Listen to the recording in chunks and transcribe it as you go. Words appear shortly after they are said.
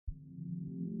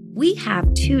We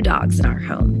have 2 dogs in our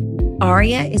home.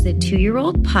 Aria is a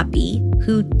 2-year-old puppy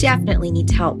who definitely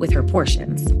needs help with her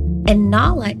portions. And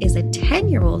Nala is a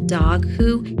 10-year-old dog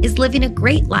who is living a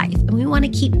great life, and we want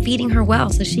to keep feeding her well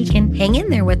so she can hang in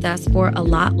there with us for a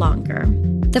lot longer.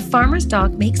 The Farmer's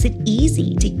Dog makes it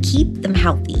easy to keep them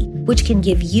healthy, which can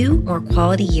give you more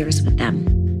quality years with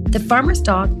them. The Farmer's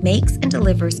Dog makes and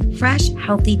delivers fresh,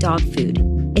 healthy dog food.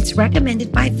 It's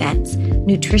recommended by vets,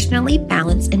 nutritionally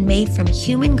balanced and made from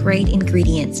human-grade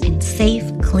ingredients in safe,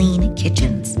 clean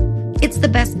kitchens. It's the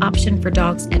best option for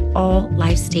dogs at all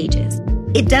life stages.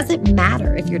 It doesn't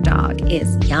matter if your dog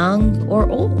is young or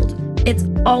old. It's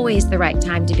always the right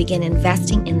time to begin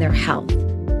investing in their health,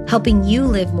 helping you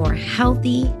live more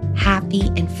healthy,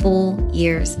 happy, and full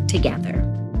years together.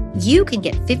 You can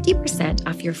get 50%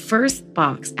 off your first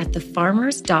box at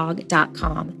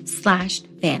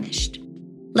thefarmersdog.com/vanished.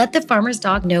 Let the Farmer's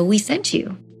Dog know we sent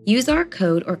you. Use our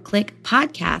code or click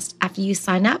podcast after you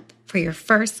sign up for your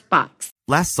first box.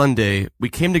 Last Sunday, we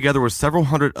came together with several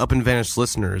hundred Up and Vanished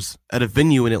listeners at a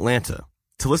venue in Atlanta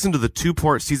to listen to the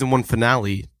 2-part Season 1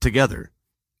 finale together.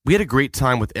 We had a great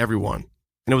time with everyone,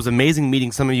 and it was amazing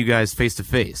meeting some of you guys face to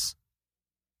face.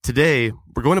 Today,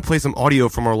 we're going to play some audio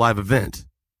from our live event,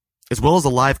 as well as a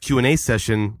live Q&A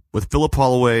session with Philip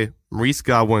Holloway, Maurice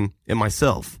Godwin, and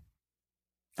myself.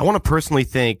 I want to personally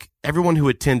thank everyone who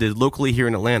attended locally here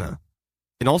in Atlanta,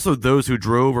 and also those who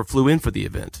drove or flew in for the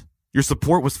event. Your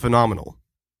support was phenomenal.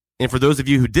 And for those of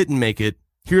you who didn't make it,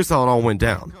 here's how it all went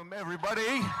down. Welcome,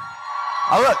 everybody.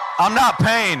 I'm not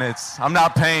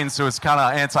paying, so it's kind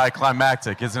of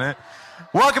anticlimactic, isn't it?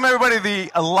 Welcome, everybody, to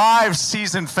the live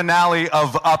season finale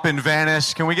of Up and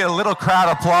Vanished. Can we get a little crowd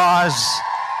applause?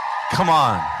 Come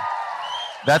on.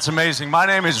 That's amazing. My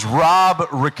name is Rob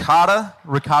Ricotta.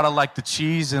 Ricotta like the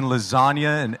cheese in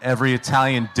lasagna and every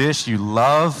Italian dish you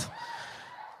love.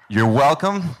 You're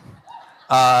welcome.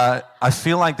 I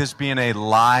feel like this being a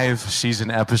live season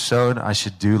episode, I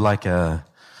should do like an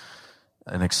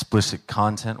explicit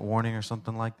content warning or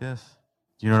something like this.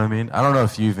 You know what I mean? I don't know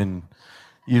if you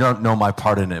don't know my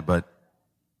part in it, but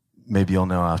maybe you'll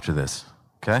know after this,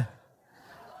 okay?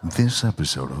 This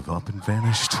episode of Up and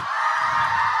Vanished.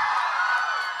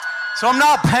 So I'm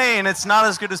not Payne. It's not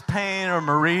as good as Payne or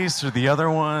Maurice or the other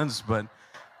ones, but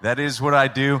that is what I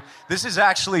do. This has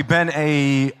actually been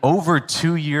a over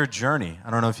 2-year journey. I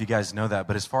don't know if you guys know that,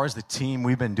 but as far as the team,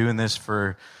 we've been doing this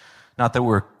for, not that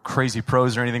we're crazy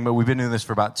pros or anything, but we've been doing this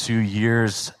for about 2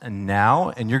 years now,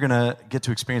 and you're going to get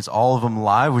to experience all of them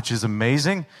live, which is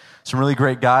amazing. Some really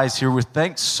great guys here.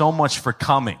 Thanks so much for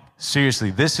coming.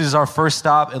 Seriously, this is our first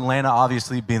stop, Atlanta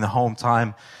obviously being the home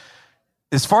time.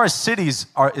 As far as cities,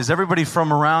 is everybody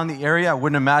from around the area? I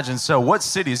wouldn't imagine so. What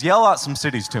cities? Yell out some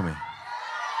cities to me.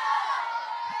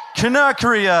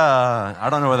 Canaria. I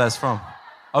don't know where that's from.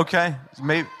 Okay.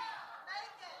 Maybe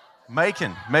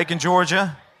Macon,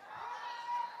 Georgia.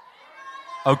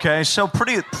 Okay, so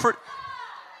pretty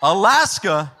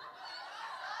Alaska.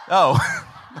 Oh,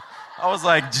 I was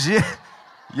like, gee,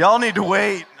 y'all need to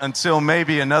wait until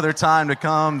maybe another time to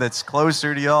come that's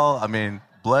closer to y'all. I mean,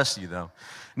 bless you, though.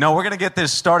 No, we're going to get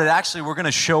this started. Actually, we're going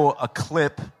to show a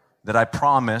clip that I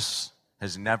promise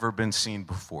has never been seen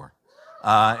before.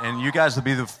 And you guys will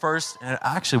be the first. And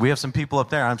actually, we have some people up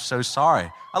there. I'm so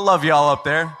sorry. I love y'all up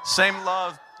there. Same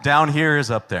love down here is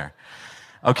up there.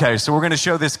 Okay, so we're going to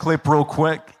show this clip real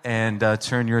quick and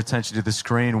turn your attention to the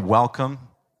screen. Welcome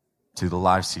to the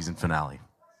live season finale.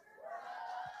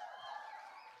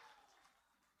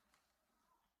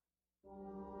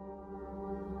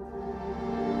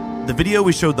 The video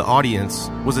we showed the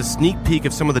audience was a sneak peek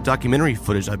of some of the documentary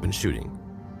footage I've been shooting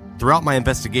throughout my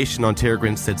investigation on Tara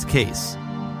Grinstead's case.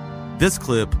 This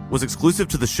clip was exclusive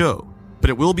to the show, but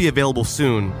it will be available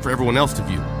soon for everyone else to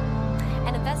view.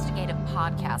 An investigative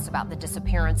podcast about the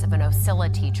disappearance of an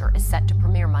Ocilla teacher is set to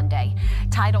premiere Monday.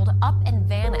 Titled Up and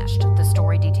Vanished, the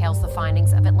story details the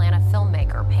findings of Atlanta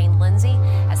filmmaker Payne Lindsay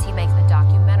as he makes a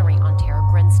documentary on Tara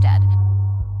Grinstead.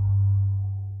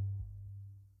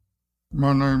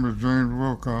 My name is James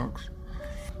Wilcox,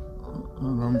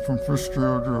 and I'm from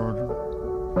Fitzgerald, Georgia.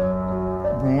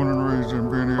 Born and raised in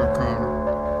Benioff County.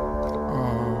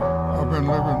 I've been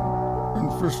living in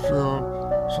Fitzgerald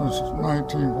since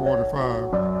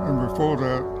 1945, and before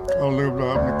that, I lived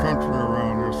out in the country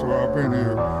around here, so I've been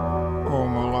here all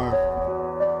my life.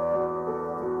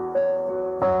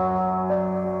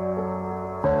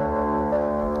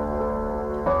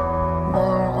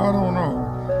 Well, I don't know.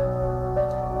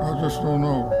 I just don't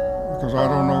know, because I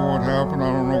don't know what happened.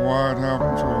 I don't know why it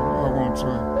happened, so I won't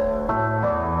say.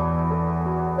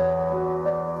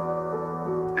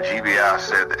 The GBI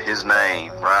said that his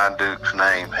name, Ryan Duke's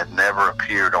name, had never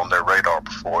appeared on their radar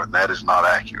before, and that is not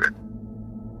accurate.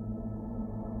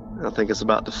 I think it's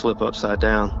about to flip upside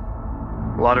down.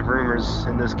 A lot of rumors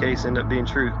in this case end up being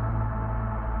true.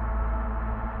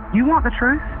 You want the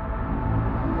truth?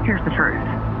 Here's the truth.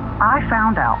 I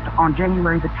found out on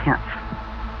January the 10th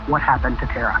what happened to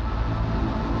Tara.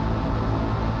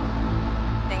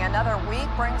 Another week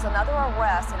brings another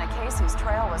arrest in a case whose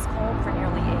trail was cold for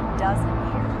nearly a dozen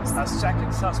years. A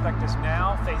second suspect is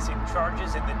now facing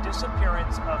charges in the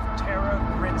disappearance of Tara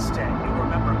Grinstead. You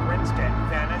remember Grinstead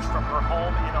vanished from her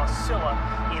home in Osceola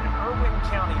in Irwin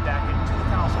County back in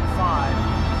 2005.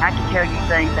 I can tell you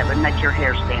things that would make your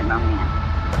hair stand on end.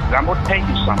 I'm going to tell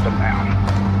you something now.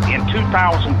 In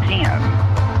 2010,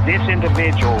 this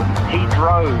individual, he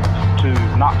drove to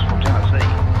Knoxville, Tennessee,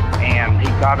 and he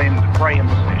got into the praying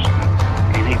position,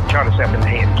 and he shot himself in the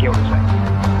head and killed himself.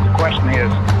 The question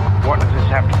is, what does this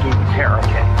have to do with Tara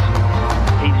case?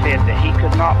 He said that he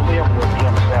could not live with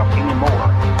himself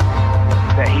anymore,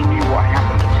 that he knew what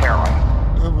happened to Tara.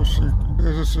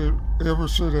 Every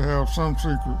city have some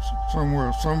secrets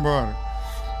somewhere. Somebody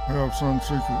have some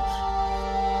secrets.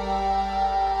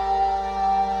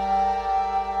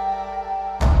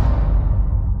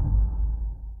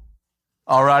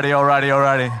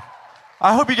 Alrighty.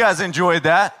 I hope you guys enjoyed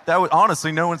that.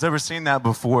 Honestly, no one's ever seen that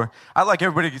before. I'd like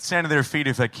everybody to stand to their feet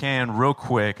if they can, real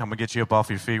quick. I'm going to get you up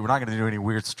off your feet. We're not going to do any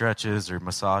weird stretches or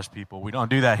massage people. We don't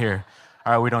do that here.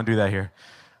 All right, we don't do that here.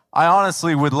 I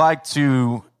honestly would like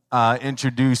to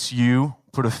introduce you,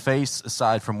 put a face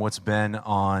aside from what's been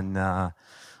on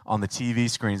the TV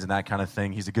screens and that kind of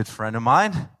thing. He's a good friend of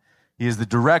mine. He is the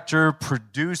director,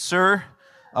 producer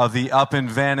of the Up and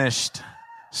Vanished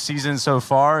season so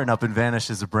far, and Up and Vanished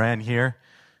is a brand here.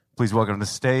 Please welcome to the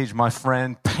stage my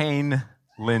friend Payne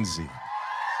Lindsay.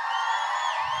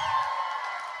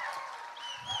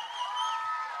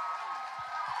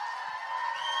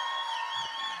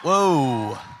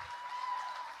 Whoa.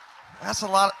 That's a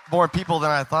lot more people than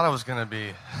I thought it was going to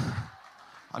be.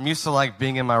 I'm used to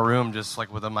being in my room just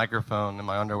with a microphone in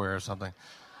my underwear or something.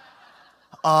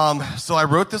 So I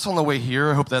wrote this on the way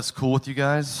here. I hope that's cool with you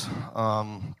guys.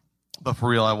 But for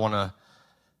real, I want to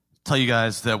tell you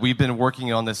guys that we've been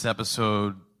working on this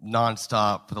episode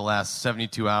nonstop for the last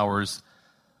 72 hours.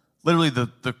 Literally,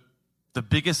 the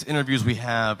biggest interviews we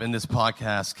have in this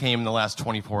podcast came in the last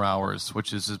 24 hours, which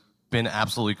has been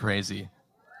absolutely crazy.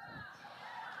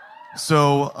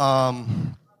 So,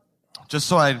 just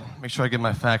so I make sure I get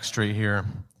my facts straight here.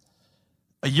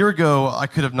 A year ago, I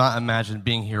could have not imagined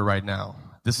being here right now.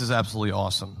 This is absolutely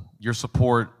awesome. Your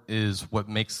support is what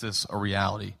makes this a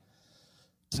reality.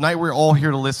 Tonight, we're all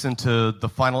here to listen to the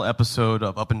final episode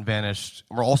of Up and Vanished,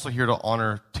 and we're also here to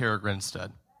honor Tara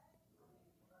Grinstead.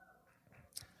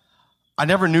 I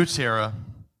never knew Tara,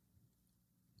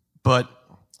 but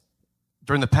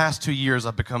during the past 2 years,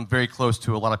 I've become very close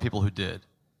to a lot of people who did,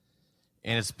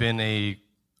 and it's been a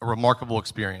remarkable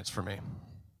experience for me.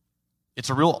 It's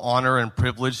a real honor and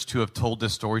privilege to have told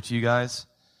this story to you guys.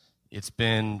 It's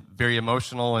been very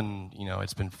emotional, and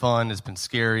it's been fun, it's been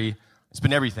scary. It's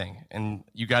been everything, and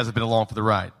you guys have been along for the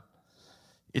ride.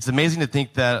 It's amazing to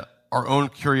think that our own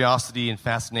curiosity and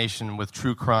fascination with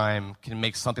true crime can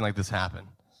make something like this happen.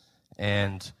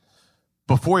 And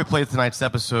before we play tonight's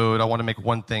episode, I want to make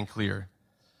one thing clear.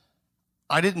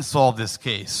 I didn't solve this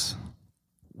case.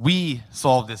 We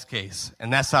solved this case,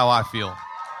 and that's how I feel.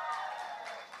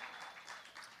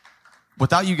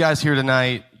 Without you guys here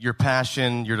tonight, your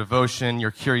passion, your devotion,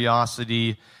 your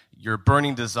curiosity, your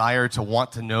burning desire to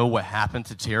want to know what happened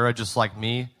to Tara, just like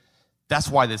me, that's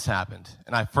why this happened.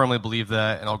 And I firmly believe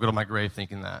that, and I'll go to my grave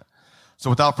thinking that. So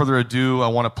without further ado, I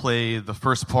want to play the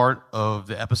first part of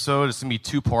the episode. It's going to be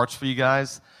 2 parts for you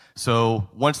guys. So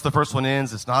once the first one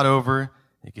ends, it's not over.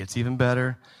 It gets even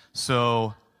better.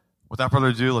 So without further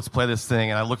ado, let's play this thing.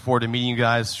 And I look forward to meeting you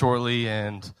guys shortly,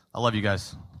 and I love you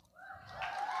guys.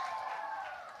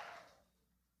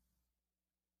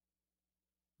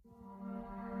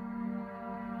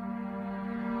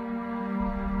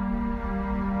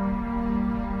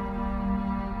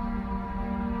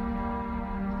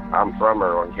 I'm from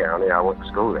Irwin County. I went to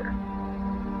school there.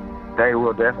 They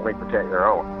will definitely protect their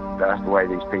own. That's the way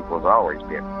these people have always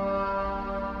been.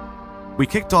 We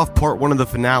kicked off part 1 of the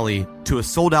finale to a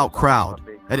sold-out crowd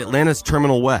at Atlanta's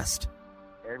Terminal West.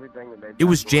 It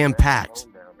was jam-packed,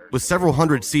 with several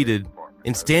hundred seated,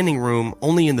 and standing room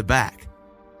only in the back.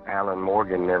 Alan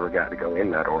Morgan never got to go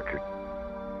in that orchard.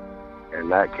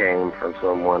 And that came from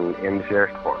someone in the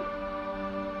sheriff's department.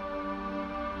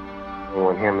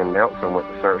 When him and Nelson went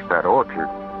to search that orchard,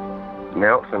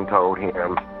 Nelson told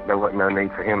him there wasn't no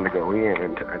need for him to go in,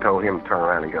 and I told him to turn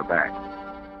around and go back.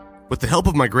 With the help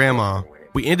of my grandma,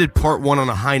 we ended part 1 on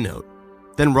a high note.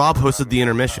 Then Rob hosted the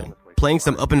intermission, playing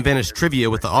some Up and Vanished trivia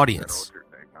with the audience.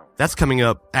 That's coming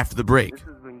up after the break. This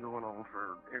has been going on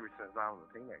for ever since I was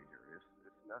a teenager.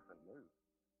 It's nothing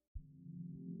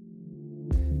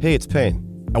new. Hey, it's Payne.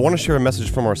 I want to share a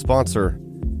message from our sponsor,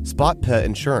 Spot Pet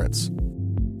Insurance.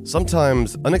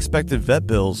 Sometimes unexpected vet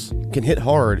bills can hit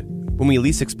hard when we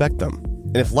least expect them.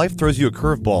 And if life throws you a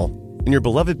curveball and your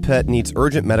beloved pet needs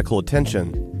urgent medical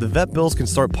attention, the vet bills can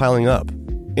start piling up.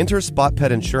 Enter Spot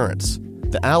Pet Insurance,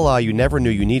 the ally you never knew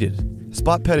you needed.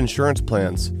 Spot Pet insurance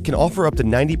plans can offer up to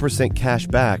 90% cash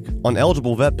back on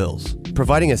eligible vet bills,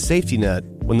 providing a safety net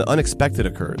when the unexpected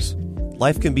occurs.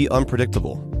 Life can be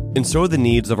unpredictable, and so are the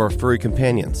needs of our furry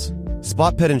companions.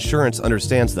 Spot Pet Insurance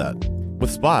understands that.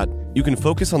 With Spot, you can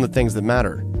focus on the things that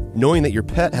matter, knowing that your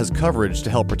pet has coverage to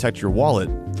help protect your wallet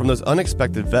from those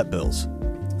unexpected vet bills.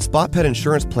 Spot Pet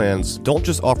insurance plans don't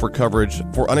just offer coverage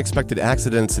for unexpected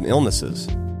accidents and illnesses.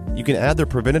 You can add their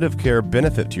preventative care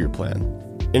benefit to your plan,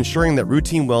 ensuring that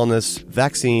routine wellness,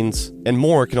 vaccines, and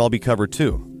more can all be covered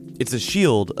too. It's a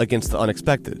shield against the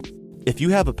unexpected. If you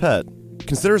have a pet,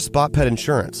 consider Spot Pet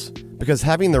Insurance, because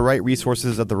having the right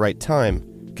resources at the right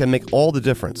time can make all the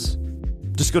difference.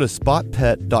 Just go to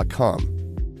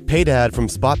spotpet.com. Paid ad from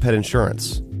Spot Pet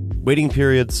Insurance. Waiting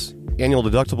periods, annual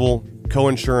deductible,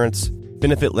 co-insurance,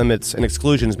 benefit limits, and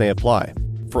exclusions may apply.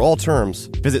 For all terms,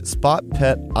 visit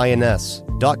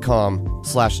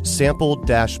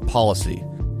spotpetins.com/sample-policy.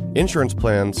 Insurance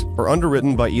plans are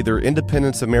underwritten by either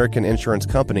Independence American Insurance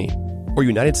Company or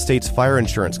United States Fire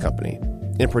Insurance Company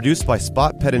and produced by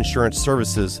Spot Pet Insurance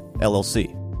Services,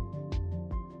 LLC.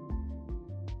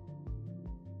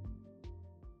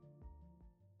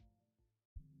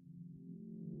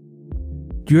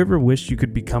 Do you ever wish you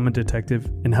could become a detective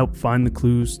and help find the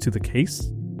clues to the case?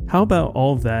 How about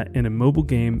all of that in a mobile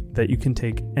game that you can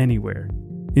take anywhere?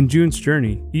 In June's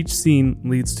Journey, each scene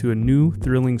leads to a new,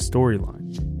 thrilling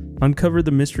storyline. Uncover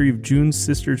the mystery of June's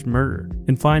sister's murder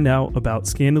and find out about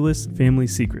scandalous family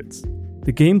secrets.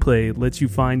 The gameplay lets you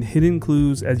find hidden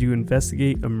clues as you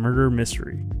investigate a murder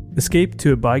mystery. Escape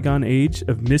to a bygone age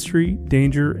of mystery,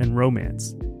 danger, and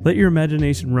romance. Let your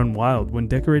imagination run wild when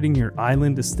decorating your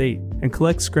island estate and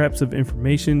collect scraps of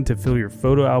information to fill your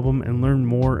photo album and learn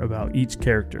more about each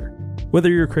character. Whether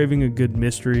you're craving a good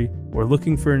mystery or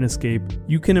looking for an escape,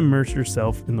 you can immerse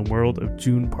yourself in the world of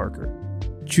June Parker.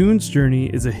 June's Journey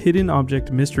is a hidden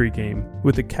object mystery game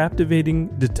with a captivating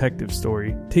detective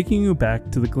story taking you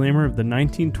back to the glamour of the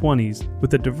 1920s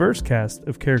with a diverse cast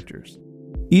of characters.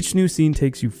 Each new scene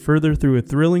takes you further through a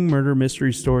thrilling murder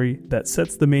mystery story that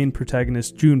sets the main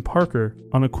protagonist, June Parker,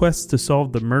 on a quest to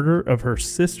solve the murder of her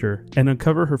sister and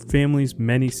uncover her family's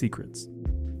many secrets.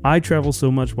 I travel so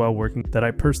much while working that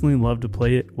I personally love to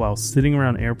play it while sitting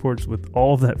around airports with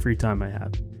all that free time I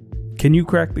have. Can you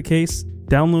crack the case?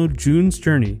 Download June's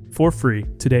Journey for free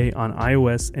today on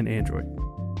iOS and Android.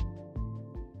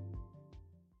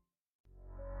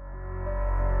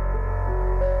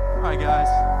 All right, guys,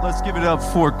 let's give it up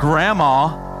for Grandma,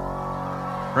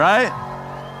 right?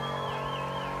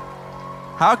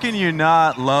 How can you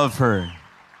not love her?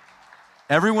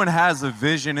 Everyone has a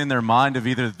vision in their mind of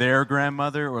either their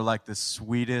grandmother or like the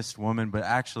sweetest woman, but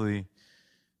actually,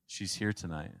 she's here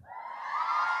tonight.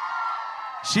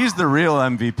 She's the real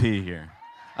MVP here.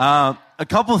 A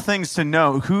couple of things to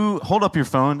know. Hold up your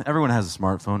phone. Everyone has a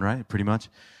smartphone, right? Pretty much.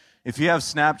 If you have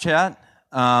Snapchat,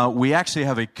 we actually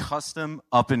have a custom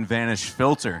Up and Vanish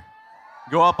filter.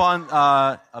 Go up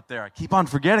there. I keep on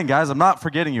forgetting, guys. I'm not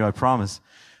forgetting you, I promise.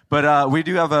 But we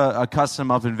do have a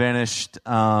custom Up and Vanished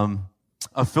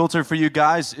a filter for you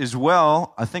guys as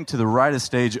well. I think to the right of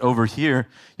stage over here.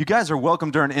 You guys are welcome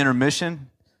during intermission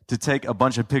to take a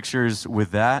bunch of pictures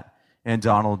with that. And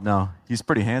Donald, no, he's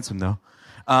pretty handsome though.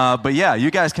 But yeah,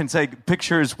 you guys can take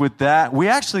pictures with that. We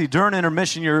actually, during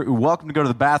intermission, you're welcome to go to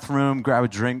the bathroom, grab a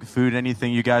drink, food,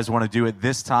 anything you guys want to do at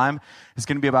this time. It's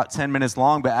going to be about 10 minutes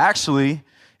long. But actually,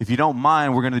 if you don't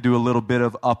mind, we're going to do a little bit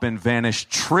of Up and Vanish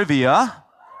trivia,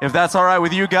 if that's all right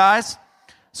with you guys.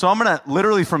 So I'm going to,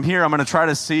 literally from here, I'm going to try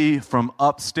to see from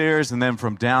upstairs and then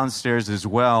from downstairs as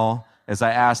well as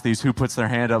I ask these who puts their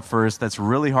hand up first. That's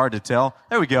really hard to tell.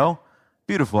 There we go.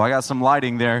 Beautiful. I got some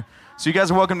lighting there. So you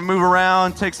guys are welcome to move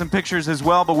around, take some pictures as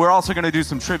well, but we're also going to do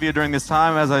some trivia during this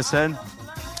time, as I said.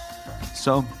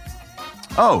 So,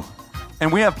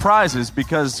 and we have prizes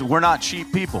because we're not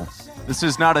cheap people. This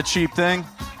is not a cheap thing.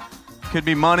 Could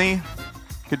be money,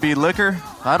 could be liquor,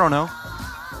 I don't know.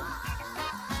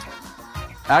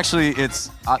 Actually,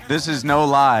 this is no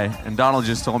lie, and Donald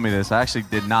just told me this. I actually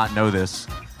did not know this.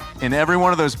 in every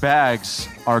one of those bags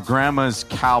are Grandma's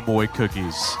cowboy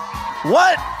cookies.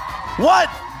 What? What?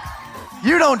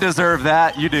 You don't deserve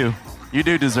that. You do. You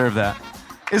do deserve that.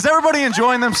 Is everybody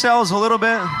enjoying themselves a little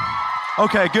bit?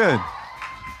 Okay, good.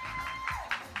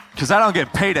 Because I don't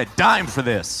get paid a dime for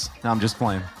this. No, I'm just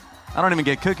playing. I don't even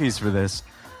get cookies for this.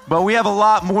 But we have a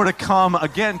lot more to come.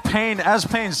 Again, as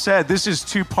Payne said, this is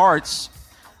 2 parts.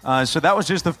 So that was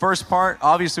just the first part.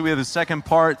 Obviously, we have the second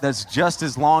part that's just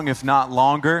as long, if not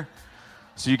longer.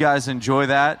 So you guys enjoy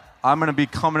that. I'm going to be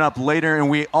coming up later. And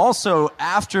we also,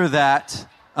 after that,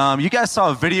 you guys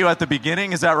saw a video at the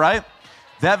beginning. Is that right?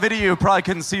 That video you probably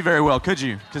couldn't see very well, could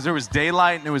you? Because there was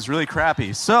daylight and it was really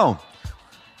crappy. So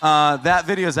that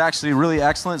video is actually really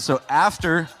excellent. So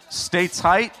after, stay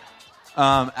tight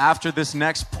after this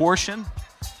next portion.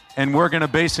 And we're going to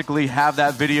basically have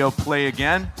that video play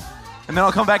again. And then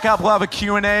I'll come back up. We'll have a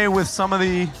Q&A with some of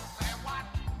the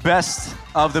best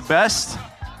of the best.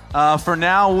 For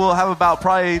now, we'll have about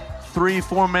probably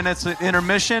 3-4 minutes of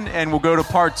intermission, and we'll go to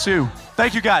part 2.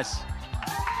 Thank you, guys.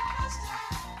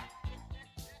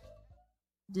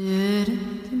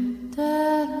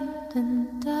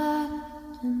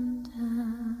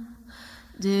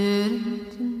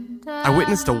 I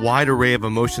witnessed a wide array of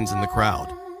emotions in the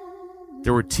crowd.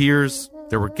 There were tears,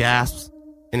 there were gasps,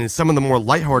 and in some of the more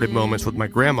lighthearted moments with my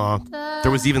grandma,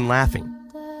 there was even laughing.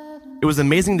 It was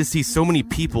amazing to see so many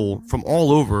people from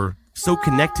all over so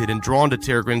connected and drawn to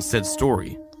Tara Grinstead's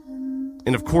story.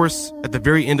 And of course, at the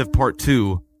very end of part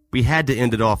 2, we had to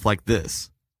end it off like this.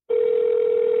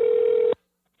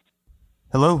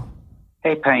 Hello?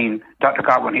 Hey, Payne. Dr.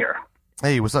 Godwin here.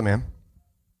 Hey, what's up, man?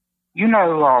 You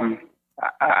know,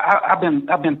 I've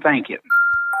been thinking.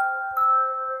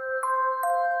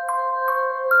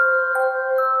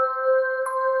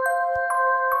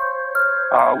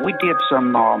 We did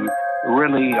some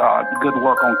really good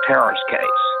work on Tara's case.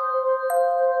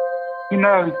 You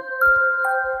know,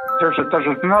 there's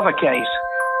another case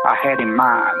I had in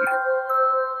mind.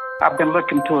 I've been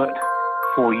looking to it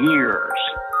for years.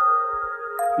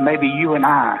 Maybe you and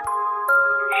I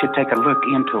should take a look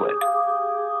into it.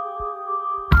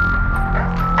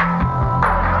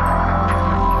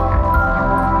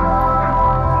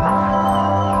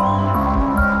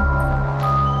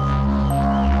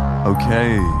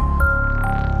 Okay.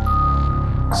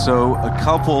 So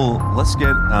let's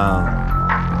get,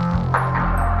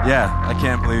 yeah, I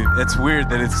can't believe, it's weird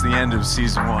that it's the end of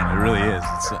season 1. It really is.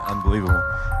 It's unbelievable.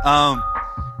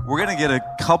 We're going to get a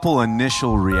couple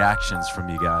initial reactions from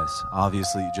you guys.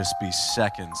 Obviously, just be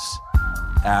seconds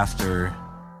after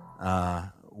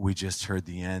we just heard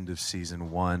the end of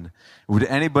season 1. Would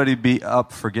anybody be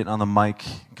up for getting on the mic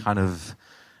kind of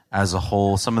as a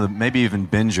whole? Some of the, maybe even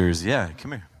bingers. Yeah,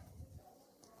 come here.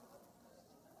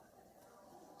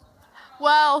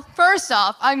 Well, first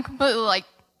off, I'm completely like,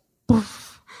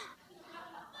 poof.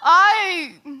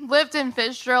 I lived in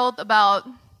Fitzgerald about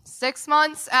 6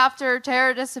 months after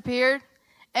Tara disappeared,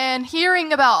 and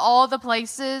hearing about all the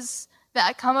places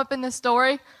that come up in the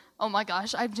story, oh my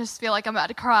gosh, I just feel like I'm about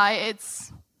to cry.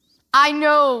 I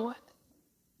know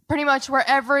pretty much where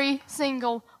every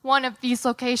single one of these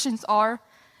locations are,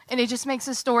 and it just makes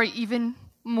the story even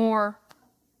more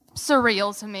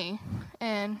surreal to me.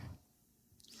 And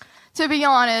to be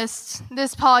honest,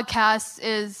 this podcast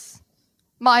is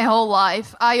my whole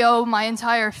life. I owe my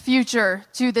entire future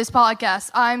to this podcast.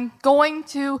 I'm going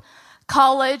to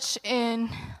college in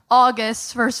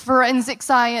August for forensic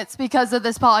science because of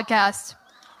this podcast.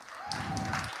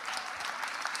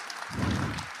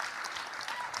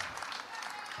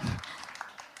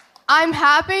 I'm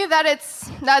happy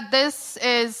that this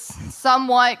is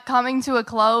somewhat coming to a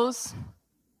close.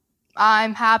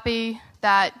 I'm happy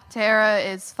that Tara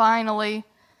is finally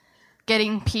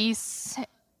getting peace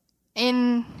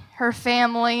in her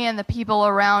family and the people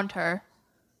around her.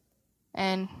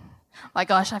 And, my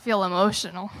gosh, I feel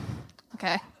emotional.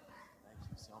 Okay. Thank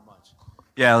you so much.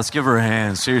 Yeah, let's give her a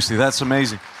hand. Seriously, that's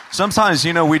amazing. Sometimes,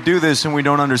 we do this and we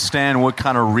don't understand what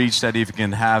kind of reach that even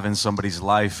can have in somebody's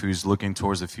life who's looking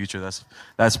towards the future.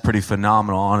 That's pretty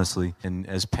phenomenal, honestly. And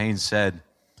as Payne said,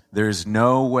 there's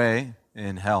no way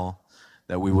in hell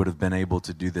that we would have been able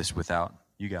to do this without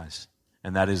you guys.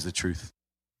 And that is the truth.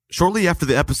 Shortly after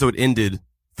the episode ended,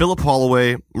 Philip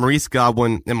Holloway, Maurice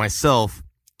Godwin, and myself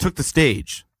took the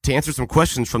stage to answer some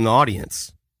questions from the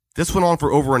audience. This went on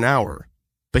for over an hour,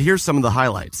 but here's some of the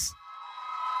highlights.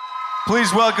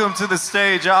 Please welcome to the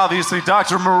stage, obviously,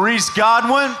 Dr. Maurice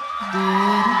Godwin,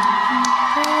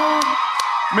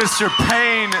 Mr.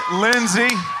 Payne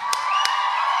Lindsay,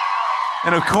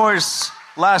 and of course,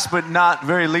 last but not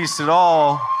very least at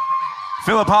all,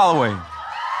 Philip Holloway.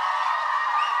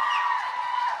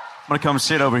 going to come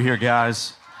sit over here,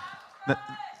 guys.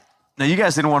 Now, you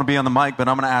guys didn't want to be on the mic, but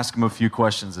I'm going to ask him a few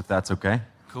questions, if that's okay.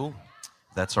 Cool.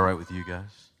 If that's all right with you guys.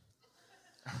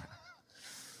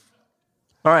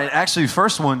 All right, actually,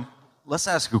 first one, let's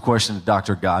ask a question to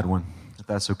Dr. Godwin. If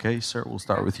that's okay, sir, we'll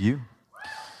start with you.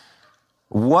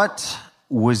 What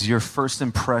was your first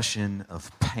impression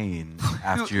of pain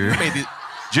after your...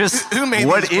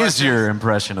 What is your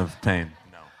impression of pain?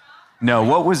 No,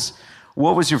 what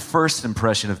was your first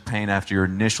impression of Payne after your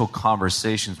initial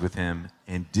conversations with him,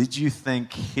 and did you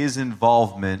think his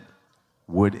involvement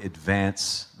would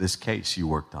advance this case you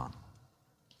worked on?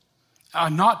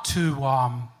 Not to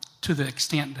the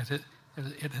extent that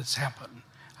it has happened.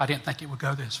 I didn't think it would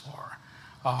go this far.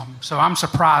 So I'm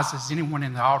surprised as anyone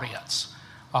in the audience,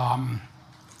 and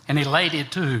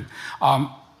elated too.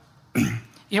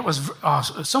 It was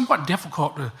somewhat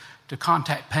difficult to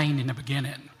contact Payne in the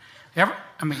beginning.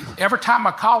 Every time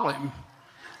I called him,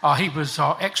 he was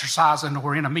exercising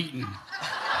or in a meeting.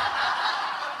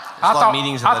 I thought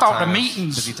the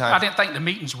meetings. I didn't think the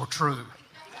meetings were true.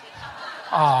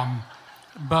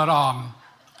 But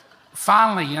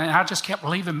finally, and I just kept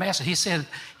leaving messages. He said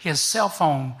his cell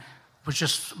phone was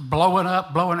just blowing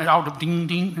it all the ding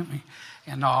ding,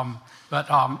 and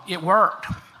but it worked.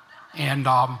 And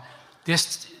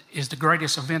this is the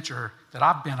greatest adventure that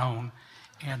I've been on,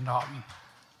 and.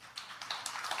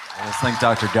 Let's thank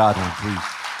Dr. Godwin, please.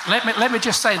 Let me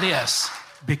just say this,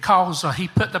 because he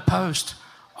put the post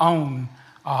on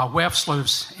Web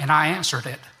Sleuths, and I answered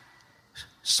it.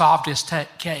 Solved this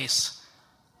case,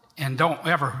 and don't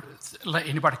ever let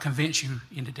anybody convince you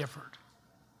into different.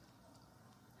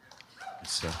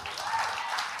 So,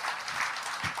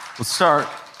 we'll start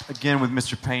again with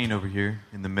Mr. Payne over here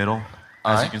in the middle.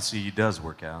 As you can see, he does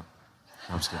work out.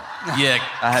 I'm just kidding. Yeah,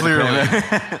 clearly.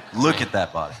 Look at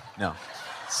that body. No.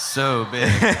 So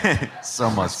big. So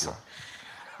muscular.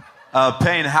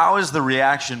 Payne, how is the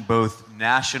reaction both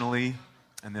nationally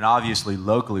and then obviously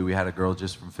locally? We had a girl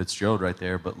just from Fitzgerald right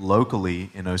there, but locally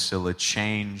in Ocilla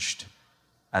changed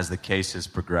as the case has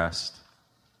progressed?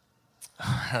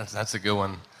 That's a good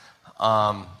one.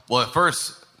 Well, at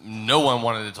first, no one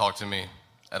wanted to talk to me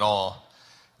at all,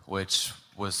 which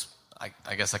was,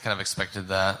 I guess I kind of expected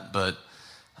that, but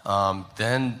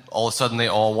then all of a sudden they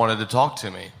all wanted to talk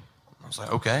to me. I was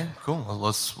like, okay, cool, well,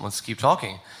 let's keep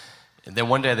talking. And then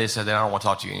one day they said, I don't want to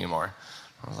talk to you anymore.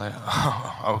 I was like,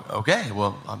 oh, okay,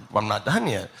 well, I'm not done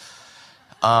yet.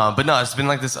 But no, it's been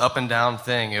like this up and down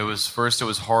thing. It was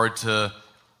hard to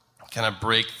kind of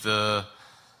break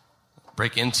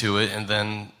into it, and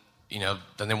then,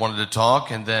 then they wanted to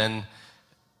talk, and then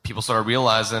people started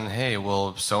realizing, hey,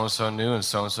 well, so-and-so knew,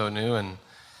 and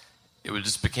it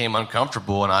just became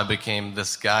uncomfortable, and I became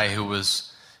this guy who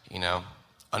was,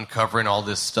 uncovering all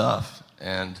this stuff,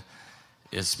 and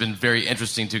it's been very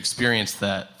interesting to experience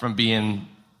that from being,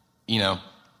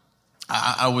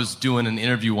 I was doing an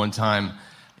interview one time.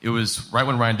 It was right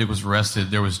when Ryan Duke was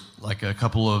arrested. There was like a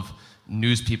couple of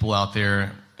news people out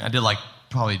there. I did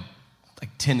probably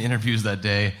 10 interviews that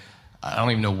day. I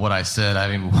don't even know what I said. I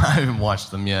haven't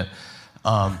watched them yet.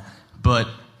 But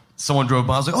someone drove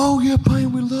by. I was like, oh, yeah,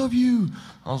 Payne, we love you.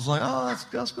 I was like, oh, that's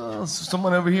good.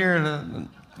 Someone over here,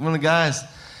 one of the guys.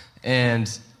 And,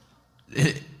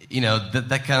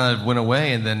 that kind of went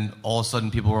away. And then all of a sudden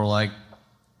people were like,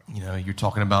 you're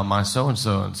talking about my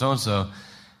so-and-so and so-and-so.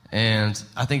 And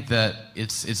I think that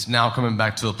it's now coming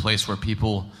back to a place where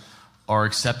people are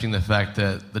accepting the fact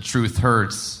that the truth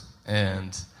hurts.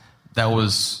 And that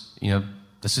was,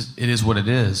 that's just, it is what it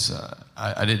is.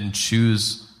 I didn't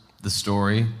choose the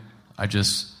story. I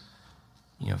just,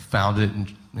 found it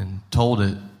and told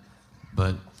it.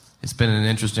 But it's been an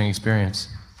interesting experience.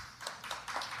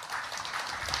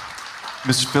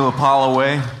 Mr. Philip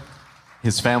Holloway,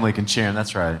 his family can cheer him.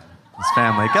 That's right. His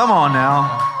family. Come on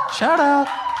now. Shout out.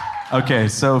 Okay,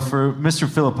 so for Mr.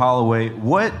 Philip Holloway,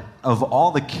 what of all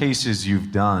the cases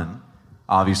you've done,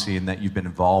 obviously, and that you've been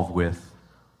involved with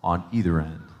on either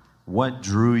end, what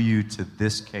drew you to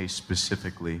this case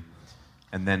specifically?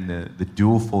 And then the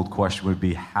dual-fold question would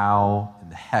be, how in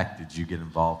the heck did you get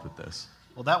involved with this?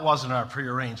 Well, that wasn't our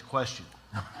prearranged question.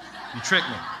 You tricked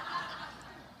me.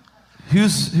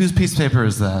 Whose piece of paper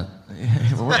is that?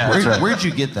 Where'd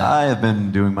you get that? I have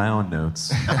been doing my own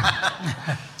notes.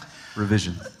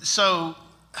 Revision. So,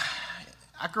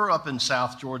 I grew up in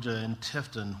South Georgia in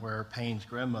Tifton, where Payne's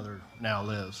grandmother now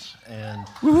lives. And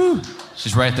woohoo!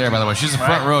 She's right there, by the way. She's the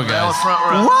front row, guys. Front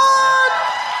row. What?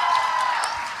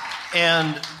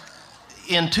 And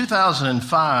in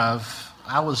 2005,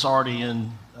 I was already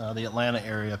in the Atlanta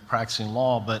area practicing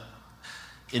law, but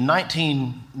in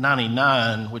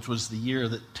 1999, which was the year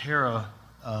that Tara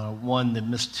won the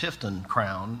Miss Tifton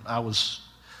crown. I was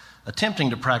attempting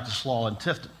to practice law in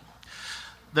Tifton.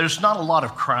 There's not a lot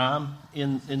of crime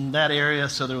in that area,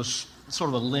 so there was sort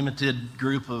of a limited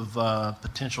group of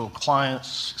potential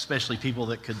clients, especially people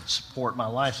that could support my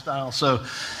lifestyle. So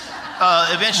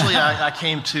eventually I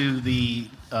came to the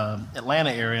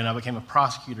Atlanta area, and I became a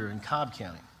prosecutor in Cobb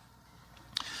County.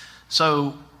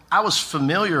 So I was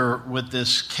familiar with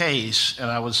this case,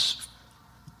 and I was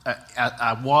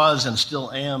and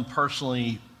still am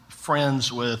personally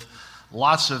friends with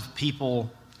lots of people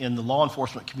in the law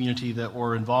enforcement community that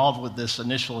were involved with this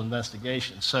initial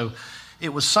investigation. So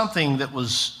it was something that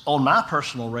was on my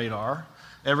personal radar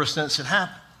ever since it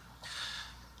happened.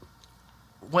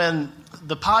 When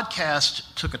the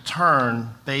podcast took a turn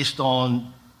based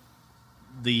on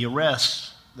the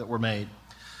arrests that were made,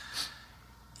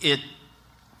 it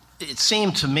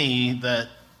seemed to me that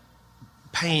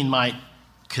Payne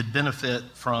could benefit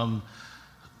from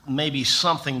maybe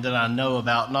something that I know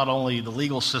about not only the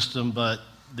legal system, but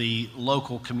the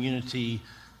local community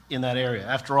in that area.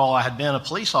 After all, I had been a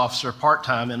police officer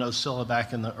part-time in Ocilla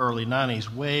back in the early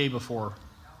 90s, way before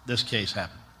this case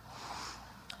happened.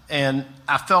 And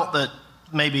I felt that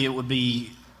maybe it would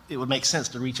make sense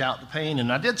to reach out to Payne,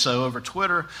 and I did so over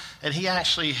Twitter, and he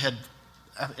actually had,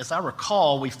 as I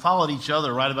recall, we followed each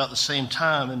other right about the same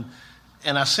time,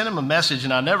 and I sent him a message,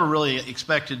 and I never really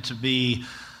expected to be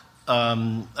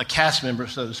a cast member,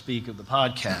 so to speak, of the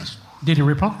podcast. Did he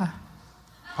reply?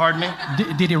 Pardon me?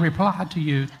 Did he reply to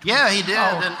you? Yeah, he did.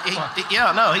 A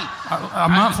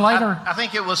month later? I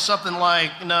think it was something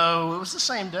like, it was the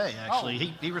same day, actually.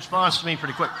 He responds to me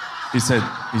pretty quick. He said,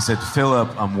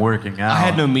 Philip, I'm working out. I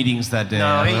had no meetings that day.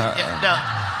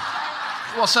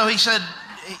 Well, so he said,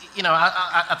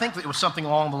 I think it was something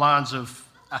along the lines of,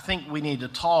 I think we need to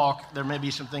talk. There may be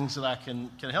some things that I can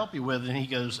help you with. And he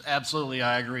goes, absolutely,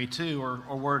 I agree too,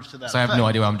 or words to that effect. So I have no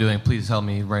idea what I'm doing. Please help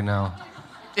me right now.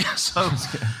 Yeah, so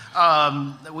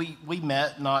we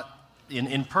met not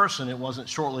in person. It was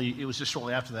just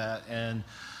shortly after that, and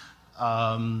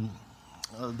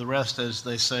the rest, as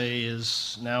they say,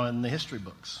 is now in the history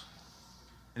books.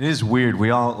 It is weird.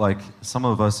 We all, some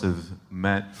of us have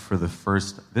met for the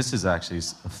first. This is actually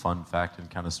a fun fact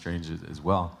and kind of strange as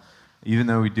well. Even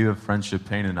though we do have friendship,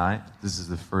 Payne and I, this is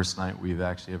the first night we've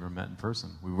actually ever met in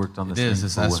person. We worked on this thing.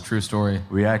 That's a true story.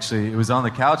 It was on the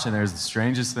couch, and there's the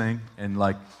strangest thing, and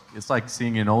it's like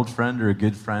seeing an old friend or a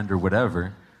good friend or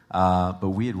whatever, but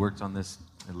we had worked on this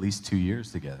at least 2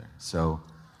 years together, so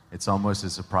it's almost a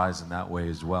surprise in that way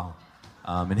as well.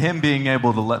 And him being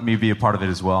able to let me be a part of it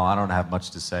as well, I don't have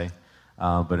much to say,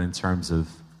 but in terms of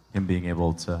him being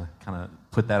able to kind of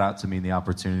put that out to me and the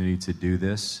opportunity to do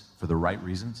this for the right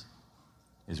reasons,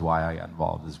 is why I got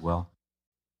involved as well.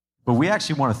 But we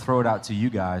actually want to throw it out to you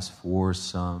guys for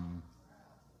some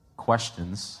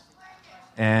questions.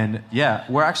 And yeah,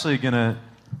 we're actually going to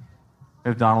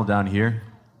have Donald down here.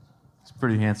 He's a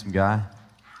pretty handsome guy.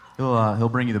 He'll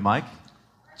bring you the mic.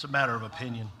 It's a matter of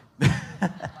opinion.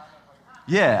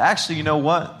 Yeah, actually, you know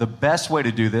what? The best way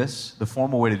to do this, the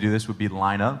formal way to do this would be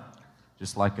line up,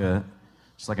 just like in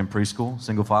preschool,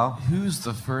 single file. Who's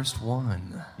the first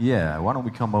one? Yeah, why don't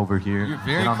we come over here? You're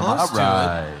very close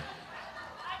to it.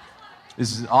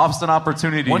 This is an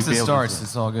opportunity. Once it starts,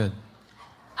 it's all good.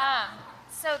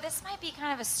 So this might be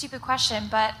kind of a stupid question,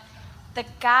 but the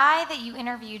guy that you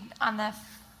interviewed on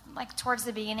towards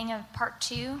the beginning of part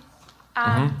 2,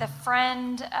 the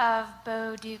friend of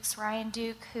Bo Duke's, Ryan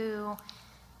Duke, who,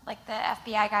 the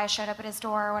FBI guy showed up at his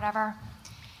door or whatever,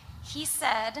 he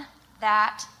said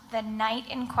that the night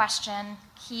in question,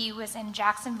 he was in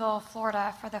Jacksonville,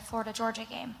 Florida for the Florida-Georgia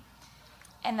game.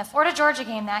 And the Florida-Georgia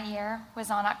game that year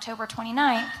was on October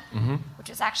 29th, which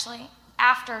was actually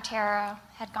after Tara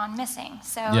had gone missing.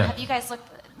 So have you guys looked,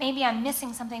 maybe I'm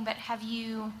missing something, but have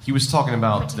you... He was talking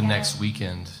about the next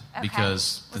weekend,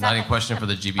 because the night in question for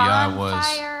the GBI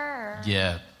was...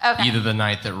 Yeah, either the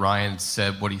night that Ryan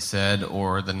said what he said,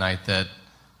 or the night that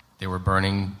they were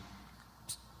burning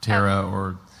Tara,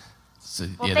 or... So,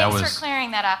 well, thanks for clearing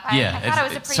that up. I thought it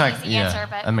was a pretty easy answer,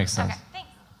 but... that makes sense. Okay, thanks.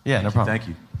 Yeah, no problem. Thank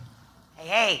you.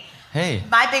 Hey.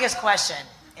 My biggest question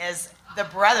is, the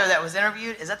brother that was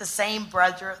interviewed, is that the same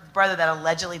brother that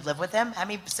allegedly lived with him? How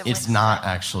many siblings? It's not,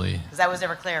 actually. Because that was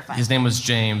never clarified. His name was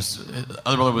James. The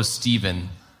other brother was Stephen.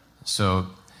 So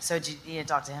you didn't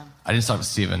talk to him? I didn't talk to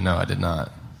Stephen. No, I did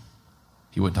not.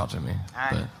 He wouldn't talk to me.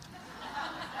 All right.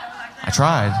 But I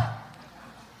tried.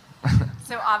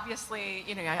 So obviously,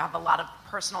 you have a lot of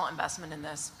personal investment in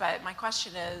this, but my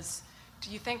question is, do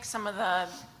you think some of the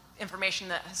information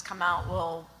that has come out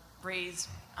will raise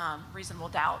reasonable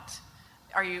doubt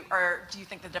or do you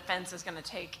think the defense is going to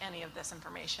take any of this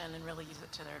information and really use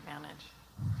it to their advantage?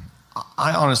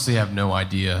 I honestly have no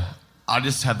idea. I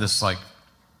just have this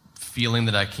feeling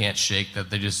that I can't shake, that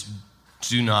they just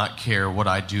do not care what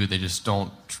I do. They just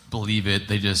don't believe it.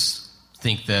 They just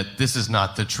think that this is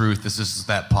not the truth. This is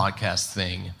that podcast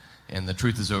thing, and the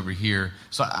truth is over here.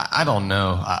 So I don't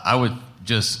know. I would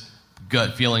just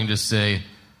gut feeling just say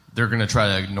they're going to try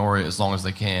to ignore it as long as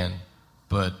they can.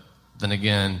 But then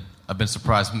again, I've been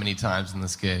surprised many times in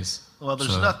this case. Well,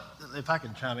 there's if I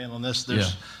can chime in on this,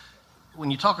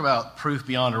 when you talk about proof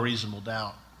beyond a reasonable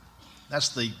doubt, that's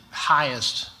the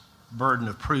highest burden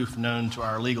of proof known to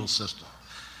our legal system.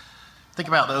 Think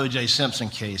about the O.J. Simpson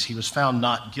case. He was found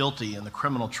not guilty in the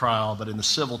criminal trial, but in the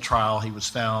civil trial, he was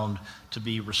found to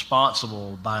be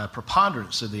responsible by a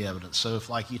preponderance of the evidence. So if,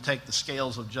 you take the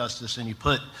scales of justice and you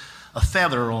put a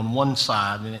feather on one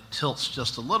side and it tilts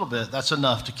just a little bit, that's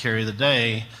enough to carry the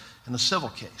day in the civil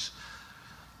case.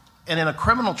 And in a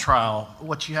criminal trial,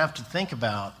 what you have to think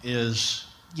about is,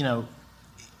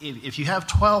 if you have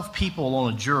 12 people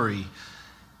on a jury,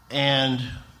 and,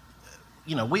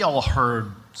 we all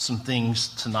heard some things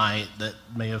tonight that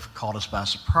may have caught us by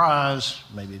surprise,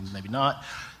 maybe not,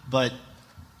 but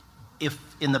if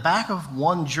in the back of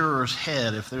one juror's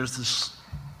head, if there's this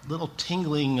little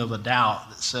tingling of a doubt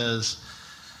that says,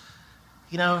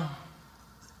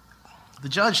 the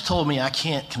judge told me I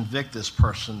can't convict this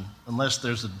person unless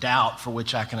there's a doubt for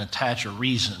which I can attach a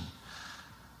reason.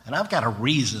 And I've got a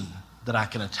reason that I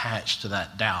can attach to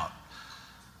that doubt.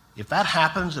 If that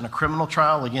happens in a criminal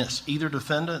trial against either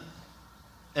defendant,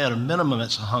 at a minimum,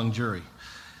 it's a hung jury.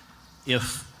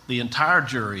 If the entire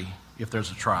jury, if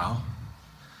there's a trial,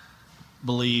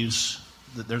 believes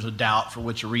that there's a doubt for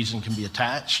which a reason can be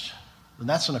attached, then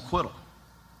that's an acquittal,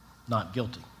 not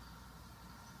guilty.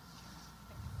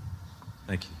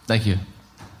 Thank you. Thank you.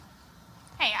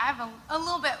 Hey, I have a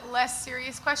little bit less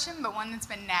serious question, but one that's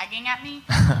been nagging at me.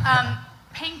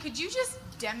 Payne, could you just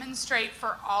demonstrate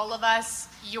for all of us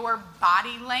your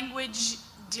body language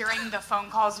during the phone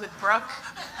calls with Brooke?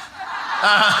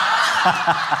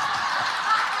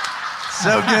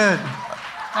 So good.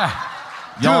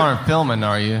 Y'all aren't filming,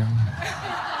 are you?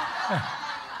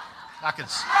 I could.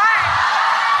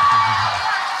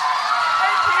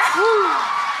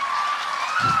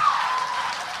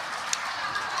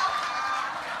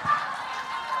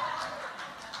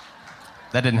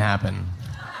 That didn't happen.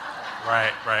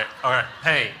 Right. All right.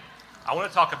 Hey, I want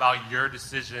to talk about your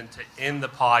decision to end the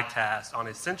podcast on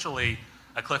essentially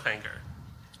a cliffhanger.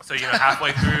 So,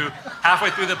 halfway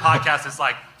through the podcast, it's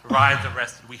like Ryan's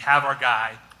arrested. We have our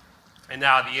guy. And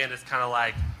now at the end, it's kind of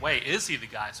like, wait, is he the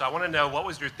guy? So I want to know, what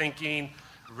was your thinking,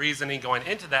 reasoning going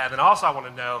into that? And then also I want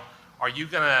to know, are you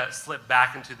going to slip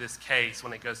back into this case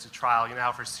when it goes to trial?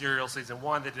 How for Serial Season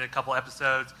 1, they did a couple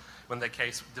episodes. When the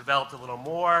case developed a little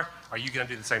more, are you going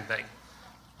to do the same thing?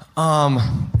 The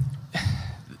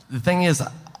thing is,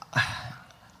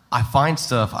 I find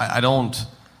stuff. I don't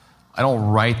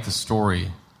write the story.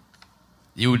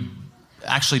 It would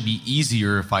actually be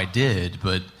easier if I did,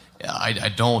 but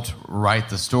I don't write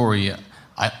the story.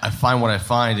 I find what I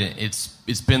find.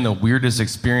 It's been the weirdest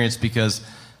experience because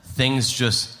things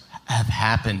just have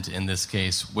happened in this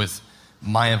case with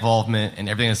my involvement and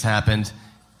everything that's happened.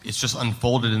 It's just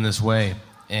unfolded in this way.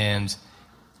 And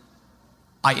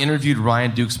I interviewed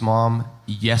Ryan Duke's mom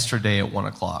yesterday at 1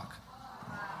 o'clock.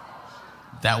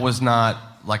 That was not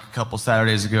like a couple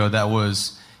Saturdays ago. That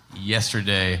was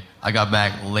yesterday. I got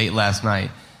back late last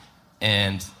night.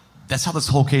 And that's how this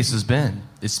whole case has been.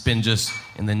 It's been just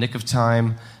in the nick of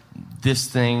time, this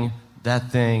thing,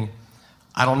 that thing.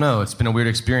 I don't know. It's been a weird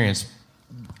experience.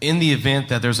 In the event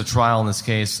that there's a trial in this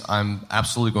case, I'm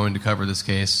absolutely going to cover this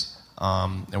case.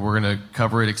 And we're going to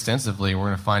cover it extensively. We're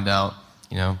going to find out,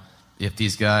 if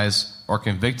these guys are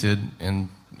convicted and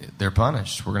they're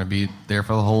punished. We're going to be there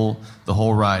for the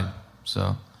whole ride.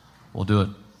 So we'll do it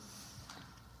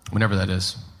whenever that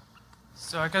is.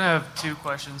 So I kind of have two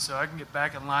questions. So I can get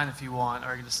back in line if you want, or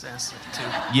I can just answer two.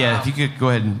 Yeah, if you could go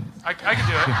ahead and. I can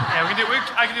do it. Yeah,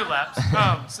 I can do laps.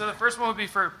 So the first one would be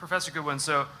for Professor Goodwin.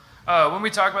 So when we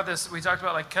talk about this, we talked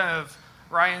about kind of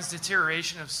Ryan's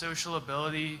deterioration of social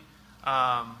ability.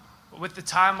 With the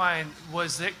timeline,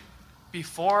 was it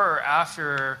before or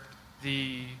after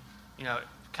the,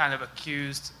 kind of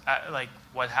accused,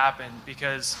 what happened?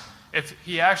 Because if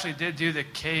he actually did do the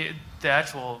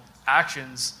actual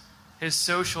actions, his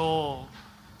social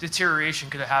deterioration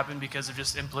could have happened because of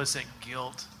just implicit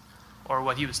guilt or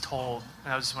what he was told.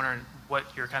 And I was just wondering what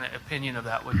your kind of opinion of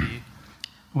that would be.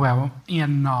 Well,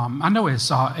 I know his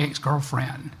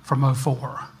ex-girlfriend from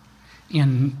 2004.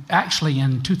 In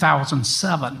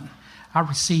 2007, I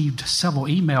received several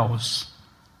emails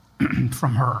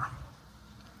from her.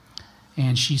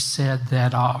 And she said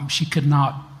that she could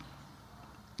not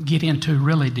get into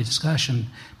really the discussion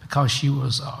because she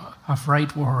was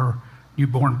afraid for her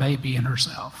newborn baby and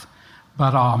herself.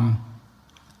 But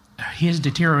his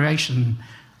deterioration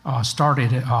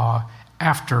started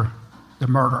after the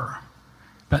murder.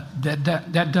 But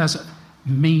that doesn't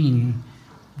mean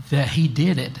that he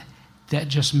did it. That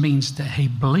just means that he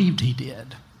believed he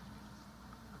did.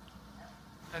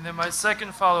 And then my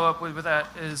second follow-up with that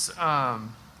is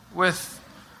with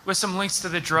some links to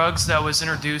the drugs that was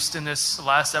introduced in this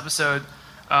last episode.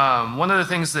 One of the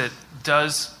things that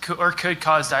could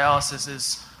cause dialysis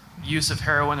is use of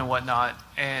heroin and whatnot.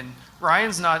 And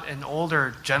Ryan's not an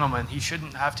older gentleman. He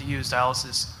shouldn't have to use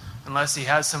dialysis unless he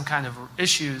has some kind of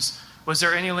issues. Was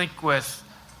there any link with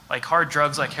like hard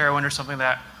drugs like heroin or something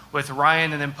like that with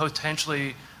Ryan, and then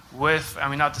potentially with, I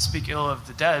mean, not to speak ill of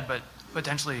the dead, but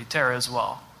potentially Tara as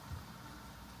well?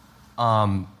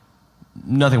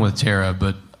 Nothing with Tara,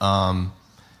 but all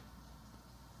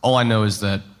I know is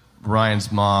that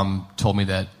Ryan's mom told me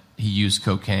that he used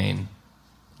cocaine,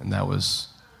 and that was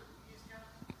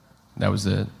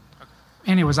it.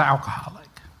 And he was alcoholic.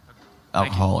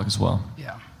 Alcoholic as well.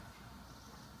 Yeah.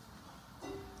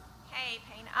 Hey,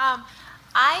 Payne.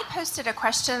 I posted a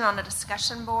question on a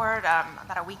discussion board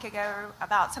about a week ago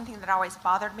about something that always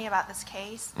bothered me about this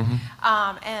case.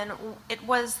 And it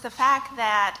was the fact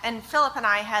that, and Philip and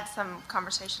I had some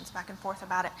conversations back and forth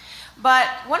about it, but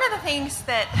one of the things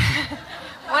that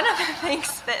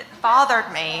bothered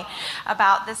me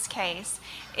about this case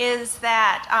is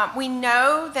that we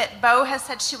know that Bo has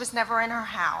said she was never in her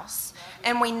house,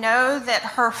 and we know that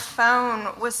her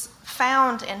phone was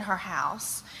found in her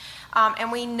house.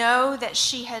 And we know that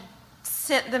she had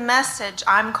sent the message,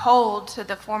 "I'm cold," to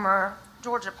the former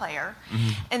Georgia player.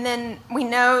 And then we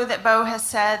know that Bo has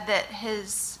said that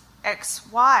his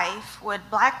ex-wife would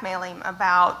blackmail him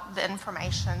about the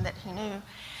information that he knew.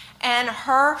 And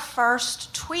her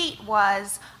first tweet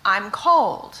was, "I'm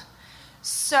cold."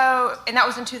 So, and that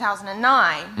was in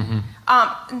 2009.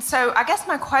 And so I guess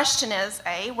my question is,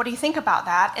 A, what do you think about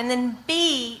that? And then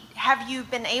B, have you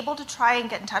been able to try and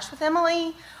get in touch with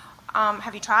Emily?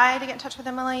 Have you tried to get in touch with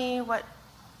Emily? I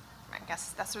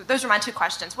guess those are my two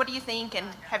questions. What do you think, and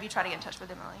have you tried to get in touch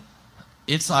with Emily?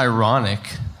 It's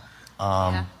ironic.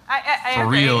 I For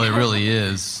agree. real, it really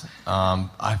is.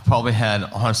 I've probably had,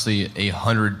 honestly,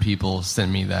 100 people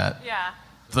send me that. Yeah.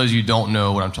 For those of you who don't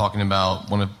know what I'm talking about,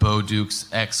 one of Bo Duke's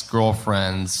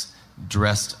ex-girlfriends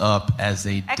dressed up as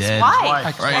a dead...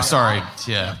 Ex-wife. Right, sorry.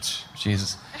 Yeah,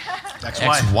 Jesus.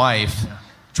 Ex-wife. Ex-wife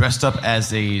dressed up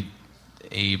as a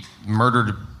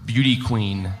murdered beauty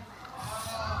queen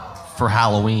for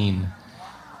Halloween.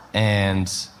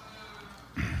 And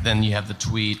then you have the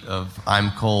tweet of,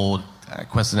 "I'm cold."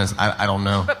 Coincidence? I don't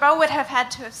know. But Bo would have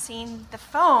had to have seen the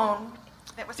phone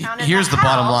that was found in Here's the house.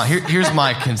 bottom line. Here's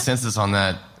my consensus on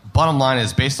that. Bottom line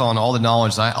is, based on all the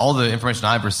knowledge, all the information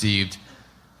I've received,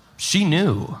 she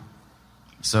knew.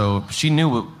 So she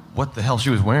knew what the hell she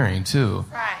was wearing, too.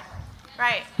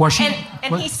 Right. Was she-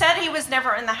 And he said he was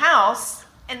never in the house,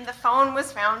 and the phone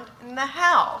was found in the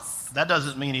house. That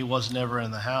doesn't mean he was never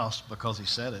in the house because he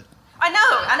said it. I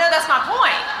know, that's my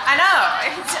point. I know.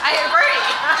 I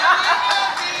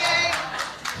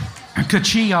agree. Could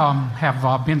she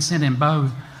have been sending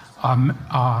Bo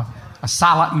a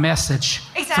silent message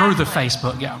through the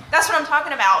Facebook? Yeah. That's what I'm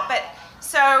talking about. But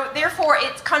so therefore,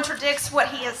 it contradicts what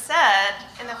he has said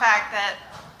in the fact that,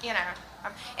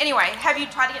 anyway, have you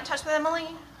tried to get in touch with Emily?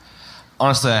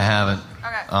 Honestly, I haven't.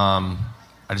 Okay.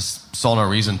 I just saw no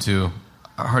reason to.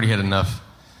 I already had enough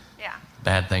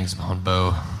bad things on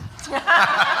Bo.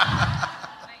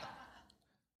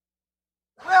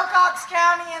 Wilcox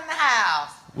County in the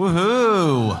house.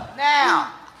 Woohoo!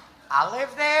 Now, I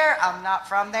live there. I'm not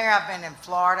from there. I've been in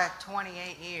Florida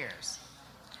 28 years.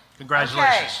 Congratulations.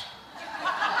 Okay.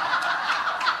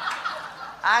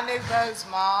 I knew Bo's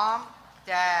mom,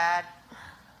 dad,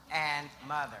 and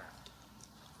mother.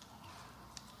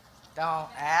 Don't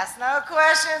ask no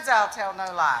questions. I'll tell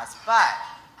no lies. But,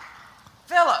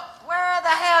 Philip, where the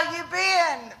hell you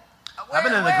been? I've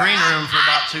been in the green room for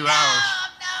about 2 hours.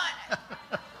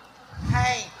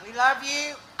 Hey, we love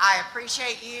you. I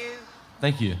appreciate you.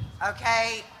 Thank you.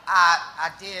 Okay, I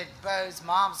did Bo's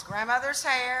mom's grandmother's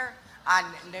hair. I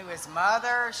knew his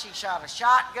mother. She shot a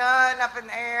shotgun up in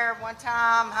the air one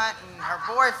time, hunting her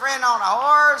boyfriend on a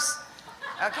horse.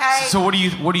 Okay. So what do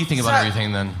you think about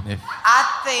everything then? I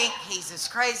think he's as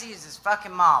crazy as his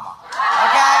fucking mama. Okay.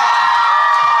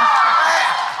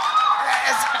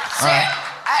 All right.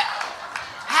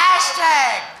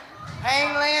 Hashtag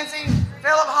Payne Lindsay.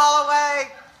 Philip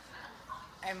Holloway,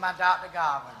 and my Dr.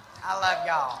 Godwin. I love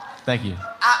y'all. Thank you.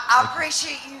 I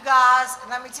appreciate you guys. And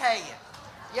let me tell you,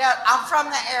 yeah, I'm from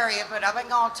the area, but I've been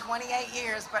gone 28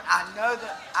 years. But I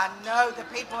know the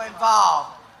people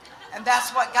involved, and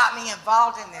that's what got me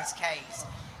involved in this case.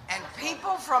 And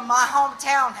people from my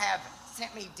hometown have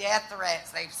sent me death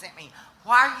threats. They've sent me,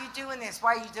 "Why are you doing this?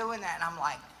 Why are you doing that?" And I'm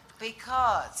like,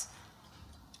 because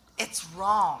it's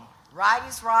wrong. Right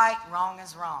is right, wrong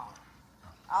is wrong.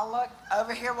 I looked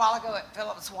over here a while ago at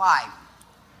Philip's wife.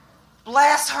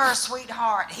 Bless her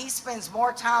sweetheart. He spends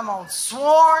more time on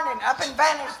Sworn and Up and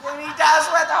Vanished than he does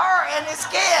with her and his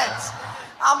kids.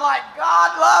 I'm like,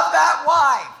 God love that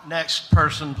wife. Next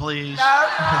person, please. No.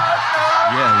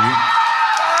 Yeah,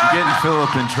 you're getting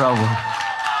Philip in trouble.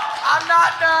 I'm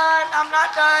not done.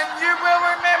 You will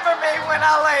remember me when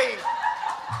I leave.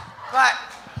 But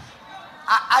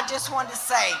I just wanted to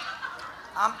say,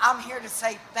 I'm here to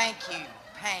say thank you,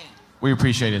 Payne. We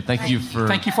appreciate it. Thank you for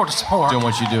the support. Doing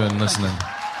what you do and listening.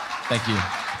 Thank you.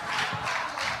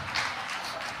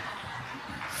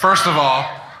 First of all,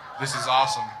 this is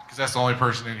awesome because that's the only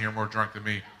person in here more drunk than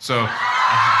me. So.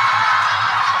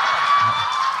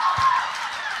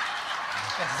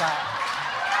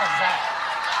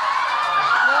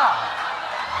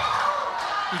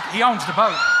 He owns the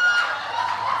boat.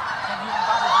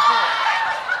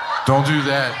 Don't do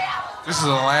that. This is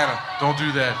Atlanta. Don't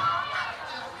do that.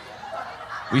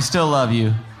 We still love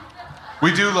you.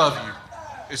 We do love you.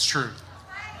 It's true.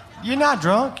 You're not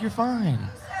drunk. You're fine.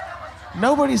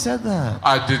 Nobody said that.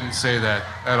 I didn't say that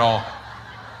at all.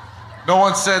 No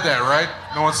one said that, right?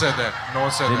 No one said that. No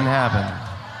one said Didn't that.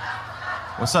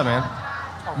 happen. What's up, man?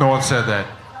 No one said that.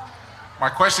 My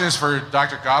question is for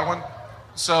Dr. Godwin.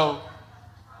 So,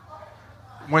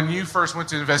 when you first went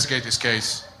to investigate this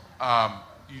case,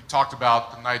 you talked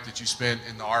about the night that you spent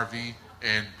in the RV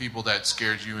and people that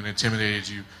scared you and intimidated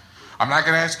you. I'm not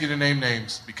going to ask you to name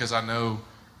names because I know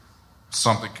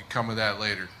something could come of that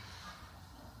later.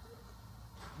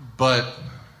 But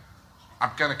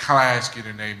I'm going to kind of ask you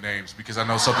to name names because I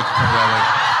know something could come of that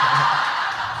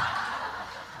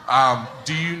later.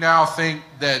 Do you now think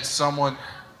that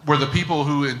were the people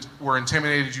who were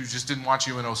intimidated you just didn't want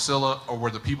you in Ocilla, or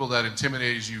were the people that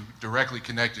intimidated you directly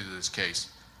connected to this case?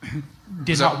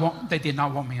 They did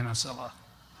not want me in Ocilla.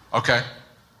 Okay.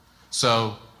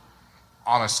 So,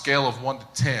 on a scale of 1 to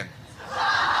 10,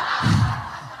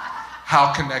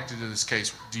 how connected to this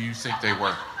case do you think they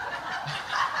were?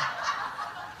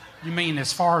 You mean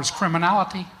as far as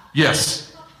criminality?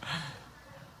 Yes.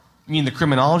 You mean the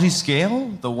criminology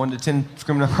scale? The 1 to 10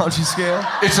 criminology scale?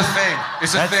 It's a thing.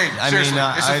 It's a thing. Seriously,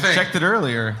 it's a thing. I checked it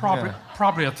earlier.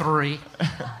 Probably a 3.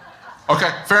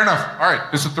 Okay, fair enough. All right,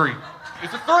 it's a 3.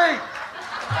 It's a 3.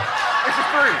 It's a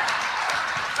 3.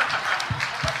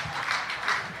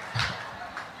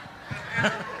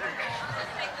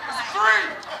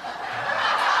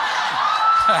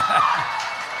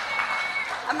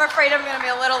 I'm afraid I'm going to be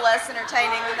a little less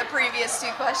entertaining than the previous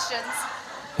 2 questions.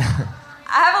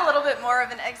 I have a little bit more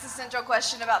of an existential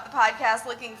question about the podcast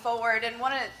looking forward, and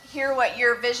want to hear what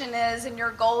your vision is and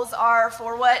your goals are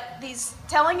for what these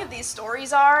telling of these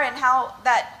stories are and how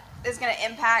that is going to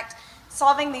impact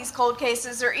solving these cold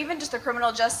cases or even just the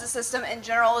criminal justice system in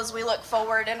general as we look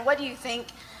forward. And what do you think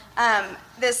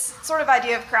this sort of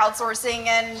idea of crowdsourcing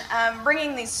and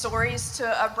bringing these stories to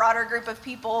a broader group of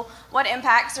people, what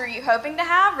impacts are you hoping to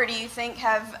have, or do you think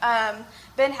have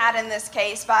been had in this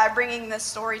case by bringing this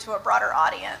story to a broader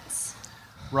audience?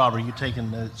 Rob, are you taking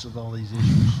notes of all these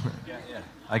issues? Yeah.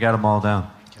 I got them all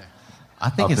down. Okay. I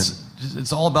think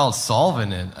it's all about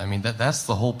solving it. I mean, that's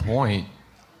the whole point.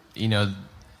 You know,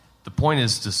 the point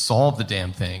is to solve the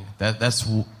damn thing. That's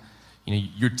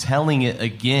you're telling it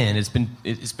again. It's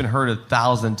been heard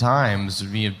 1,000 times.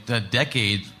 A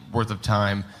decade worth of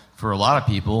time for a lot of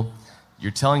people.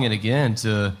 You're telling it again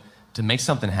to make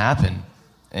something happen.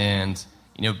 And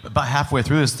about halfway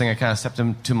through this thing, I kind of stepped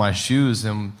into my shoes,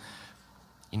 and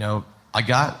I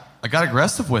got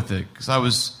aggressive with it because I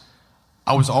was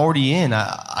already in.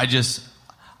 I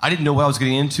didn't know what I was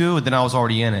getting into, and then I was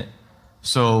already in it.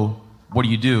 So what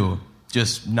do?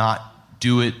 Just not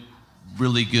do it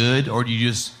really good, or do you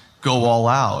just go all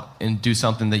out and do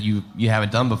something that you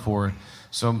haven't done before?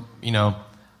 So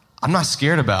I'm not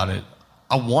scared about it.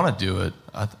 I want to do it.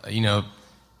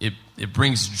 It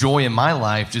brings joy in my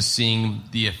life just seeing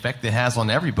the effect it has on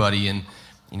everybody, and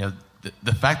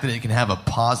the fact that it can have a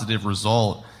positive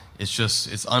result.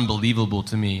 It's unbelievable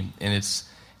to me, and it's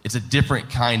a different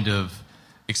kind of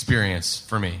experience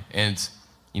for me. And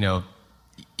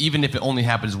even if it only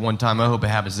happens one time, I hope it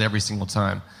happens every single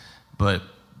time. But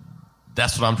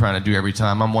that's what I'm trying to do every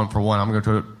time. I'm 1 for 1. I'm going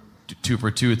to go 2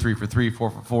 for 2, 3 for 3, 4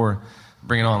 for 4.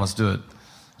 Bring it on. Let's do it.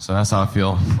 So that's how I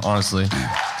feel, honestly.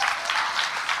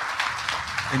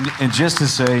 And just to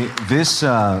say, this,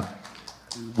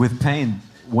 with Payne,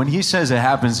 when he says it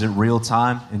happens in real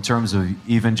time, in terms of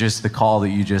even just the call that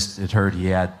you just had heard he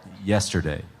had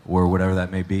yesterday, or whatever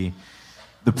that may be,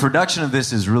 the production of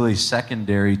this is really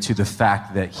secondary to the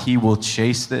fact that he will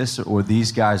chase this, or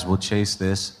these guys will chase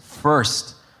this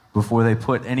first before they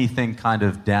put anything kind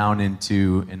of down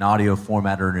into an audio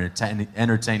format or an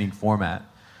entertaining format.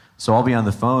 So I'll be on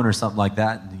the phone or something like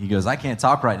that, and he goes, I can't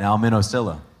talk right now, I'm in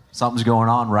Ocilla. Something's going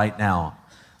on right now.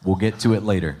 We'll get to it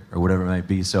later, or whatever it might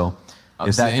be. So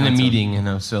if that in a meeting in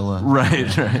Ocilla. Right.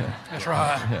 That's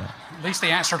right. Yeah. At least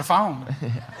they answer the phone.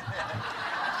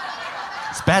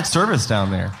 It's bad service down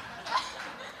there.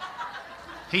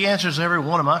 He answers every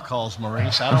one of my calls,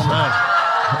 Maurice. I don't know.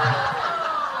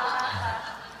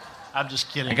 I'm just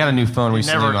kidding. I got a new phone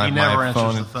recently. He never my answers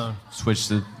phone the phone. Switched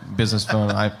to business phone.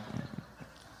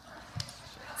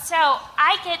 So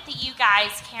I get that you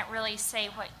guys can't really say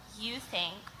what you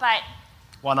think, but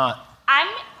Why not? I'm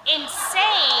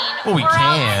insane. Well, we or else-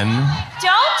 can.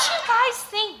 Don't you guys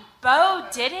think Bo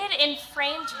did it and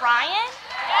framed Ryan?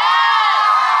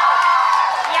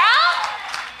 Yeah?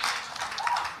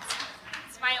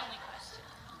 It's my only question.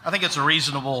 I think it's a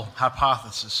reasonable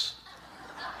hypothesis.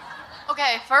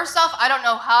 Okay, first off, I don't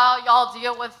know how y'all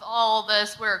deal with all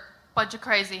this. We're a bunch of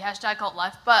crazy. Hashtag cult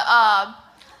life. But,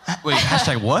 Wait,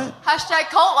 hashtag what? hashtag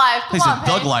cult life. They Come said on,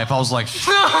 Doug Paige. life. I was like,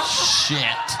 shit.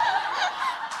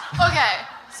 Okay,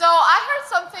 so I heard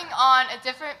something on a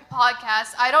different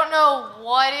podcast. I don't know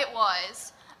what it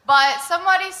was, but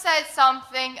somebody said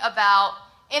something about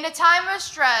in a time of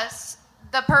stress,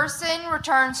 the person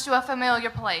returns to a familiar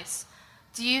place.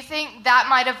 Do you think that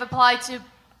might have applied to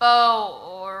Bo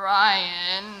or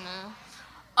Ryan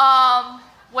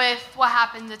with what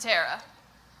happened to Tara?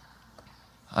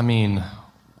 I mean,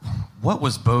 what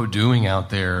was Bo doing out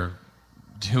there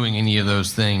doing any of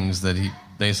those things that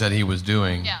they said he was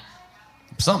doing? Yeah.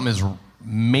 Something is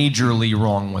majorly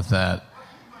wrong with that.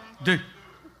 Dude,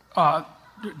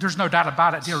 there's no doubt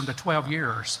about it. During the 12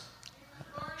 years,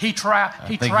 he traveled.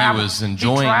 He was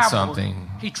enjoying something.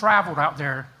 He traveled out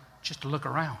there just to look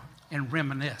around and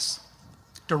reminisce,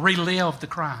 to relive the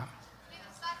crime.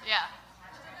 Yeah.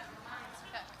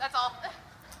 That's all.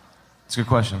 It's a good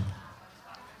question.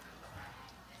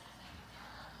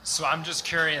 So I'm just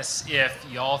curious if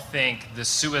y'all think the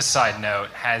suicide note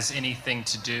has anything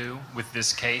to do with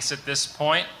this case at this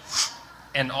point.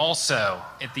 And also,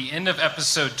 at the end of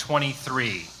episode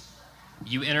 23,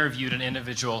 you interviewed an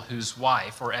individual whose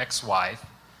wife or ex-wife,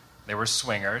 they were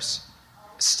swingers,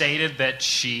 stated that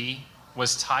she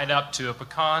was tied up to a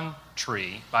pecan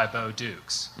tree by Bo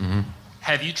Dukes. Mm-hmm.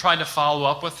 Have you tried to follow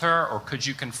up with her, or could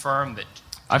you confirm that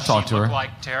I've talked to her.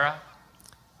 like Tara?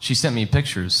 She sent me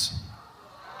pictures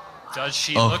Does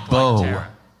she of look Bo like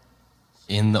Tara?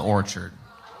 in the orchard.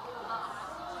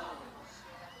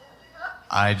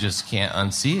 I just can't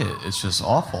unsee it. It's just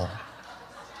awful.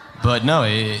 But no,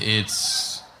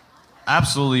 it's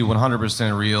absolutely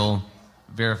 100% real,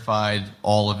 verified,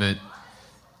 all of it.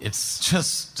 It's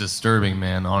just disturbing,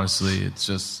 man, honestly. It's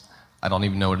just, I don't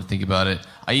even know what to think about it.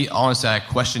 Honestly, I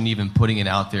question even putting it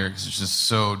out there because it's just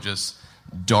so just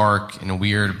dark and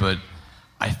weird, but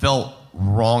I felt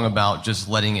wrong about just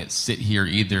letting it sit here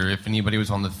either. If anybody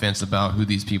was on the fence about who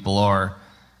these people are,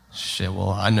 shit, well,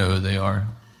 I know who they are,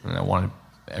 and I wanted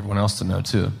everyone else to know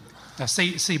too. Now,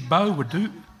 see, Bo would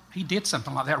do. He did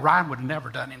something like that. Ryan would have never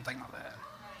done anything like that.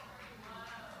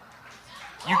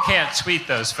 You can't tweet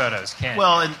those photos, can you?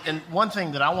 Well, and one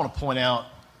thing that I want to point out,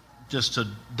 just to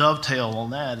dovetail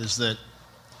on that, is that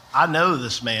I know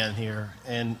this man here,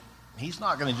 and he's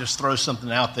not going to just throw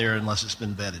something out there unless it's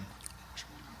been vetted.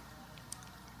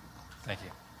 Thank you.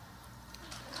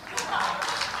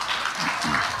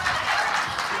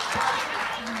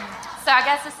 So I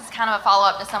guess this is kind of a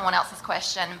follow-up to someone else's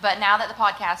question, but now that the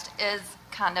podcast is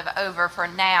kind of over for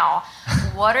now,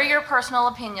 what are your personal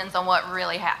opinions on what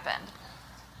really happened?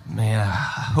 Man, I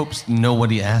hope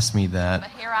nobody asked me that.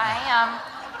 But here I am.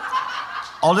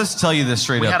 I'll just tell you the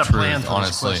straight We up had a truth, plan for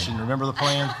honestly. this question. Remember the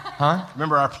plan? Huh?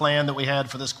 Remember our plan that we had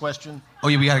for this question? Oh,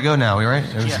 yeah, we got to go now, right?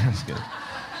 Yeah. That's good.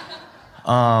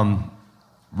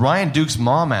 Ryan Duke's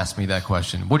mom asked me that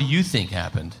question. What do you think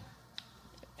happened?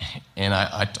 And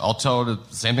I'll tell her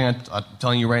the same thing I'm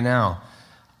telling you right now.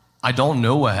 I don't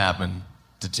know what happened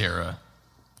to Tara.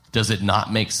 Does it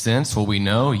not make sense? Well, we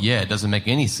know, yeah, it doesn't make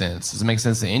any sense. Does it make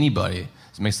sense to anybody?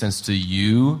 Does it make sense to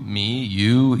you, me,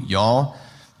 you, y'all?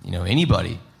 You know,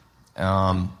 anybody.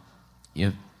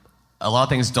 a lot of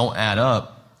things don't add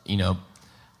up.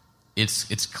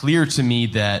 It's clear to me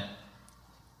that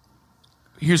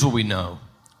here's what we know.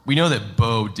 We know that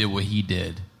Bo did what he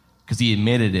did because he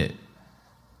admitted it.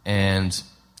 And,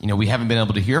 we haven't been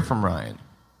able to hear from Ryan.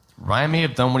 Ryan may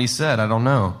have done what he said. I don't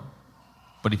know.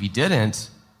 But if he didn't,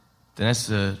 then that's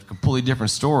a completely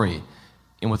different story.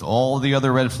 And with all the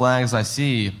other red flags I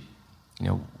see,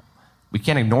 we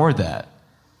can't ignore that.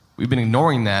 We've been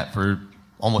ignoring that for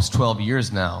almost 12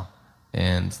 years now.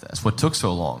 And that's what took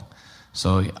so long.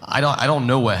 So I don't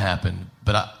know what happened,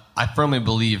 but I firmly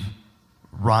believe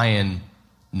Ryan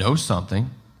knows something.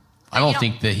 I don't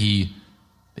think that he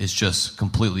is just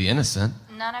completely innocent.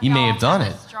 He may have done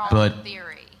it, but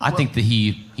I think that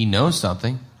he knows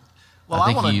something. Well,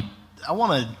 I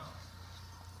want to,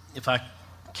 if I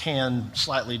can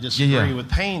slightly disagree with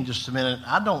Payne just a minute.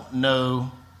 I don't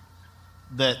know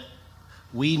that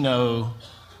we know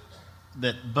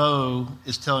that Bo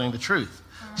is telling the truth.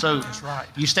 So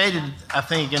you stated, I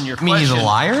think, in your question. You mean he's a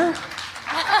liar?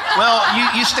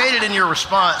 Well, you stated in your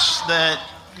response that,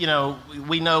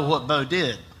 we know what Bo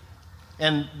did.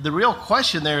 And the real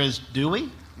question there is, do we?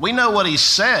 We know what he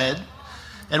said,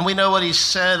 and we know what he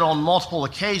said on multiple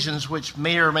occasions, which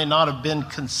may or may not have been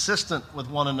consistent with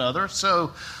one another.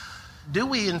 So do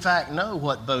we, in fact, know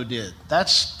what Bo did?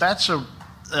 That's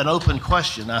an open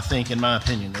question, I think, in my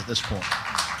opinion, at this point.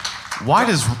 Why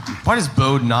does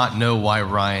Bo not know why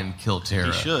Ryan killed Tara?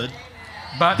 He should.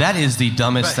 But that is the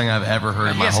dumbest thing I've ever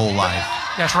heard in my whole life.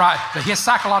 That's right. But his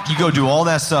psychological... You go do all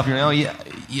that stuff.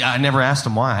 I never asked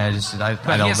him why. I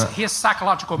don't know. His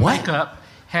psychological makeup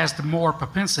has the more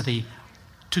propensity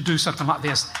to do something like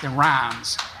this than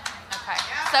Ryan's. Okay.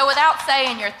 So without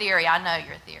saying your theory, I know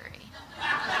your theory.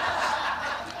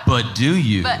 But do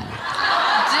you? But do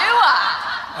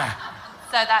I?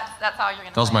 So that's all you're going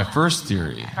to say. That was my first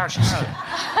theory.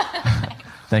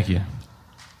 Thank you.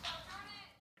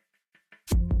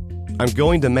 I'm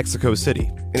going to Mexico City,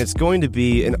 and it's going to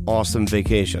be an awesome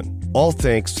vacation. All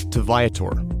thanks to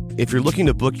Viator. If you're looking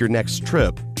to book your next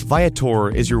trip,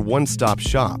 Viator is your one-stop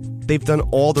shop. They've done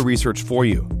all the research for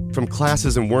you, from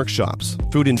classes and workshops,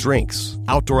 food and drinks,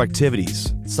 outdoor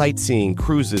activities, sightseeing,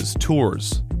 cruises,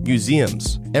 tours,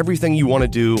 museums. Everything you want to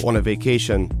do on a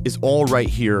vacation is all right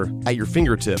here at your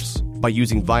fingertips by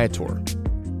using Viator.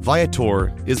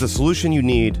 Viator is the solution you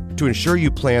need to ensure you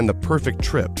plan the perfect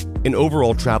trip and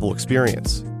overall travel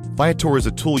experience. Viator is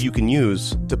a tool you can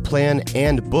use to plan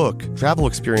and book travel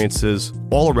experiences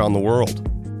all around the world.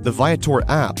 The Viator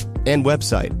app and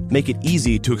website make it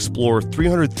easy to explore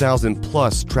 300,000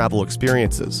 plus travel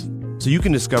experiences, so you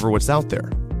can discover what's out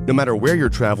there, no matter where you're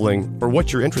traveling or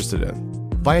what you're interested in.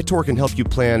 Viator can help you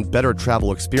plan better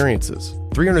travel experiences.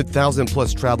 300,000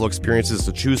 plus travel experiences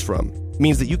to choose from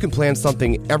means that you can plan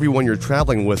something everyone you're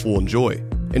traveling with will enjoy.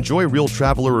 Enjoy real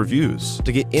traveler reviews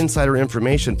to get insider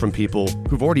information from people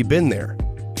who've already been there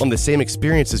on the same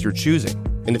experiences you're choosing.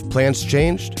 And if plans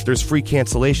changed, there's free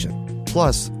cancellation.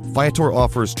 Plus, Viator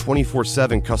offers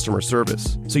 24/7 customer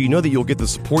service, so you know that you'll get the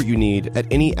support you need at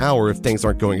any hour if things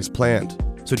aren't going as planned.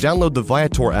 So download the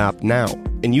Viator app now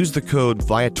and use the code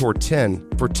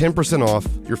Viator10 for 10% off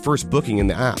your first booking in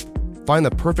the app. Find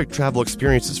the perfect travel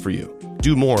experiences for you.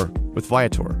 Do more with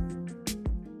Viator.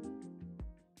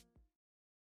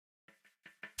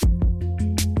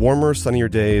 Warmer, sunnier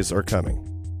days are coming,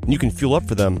 and you can fuel up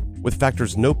for them with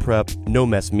Factor's no prep, no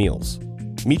mess meals.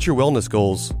 Meet your wellness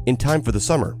goals in time for the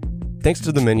summer, thanks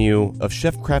to the menu of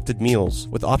chef-crafted meals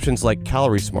with options like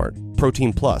Calorie Smart,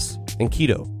 Protein Plus, and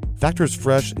Keto. Factor's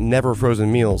fresh,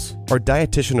 never-frozen meals are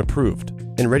dietitian approved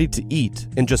and ready to eat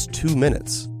in just 2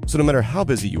 minutes. So no matter how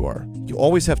busy you are, you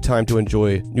always have time to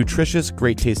enjoy nutritious,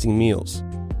 great-tasting meals.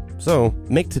 So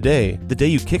make today the day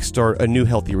you kickstart a new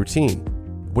healthy routine.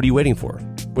 What are you waiting for?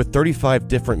 With 35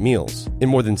 different meals and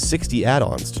more than 60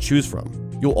 add-ons to choose from,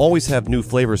 you'll always have new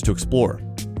flavors to explore.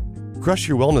 Crush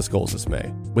your wellness goals this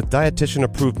May with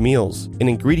dietitian-approved meals and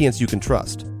ingredients you can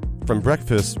trust. From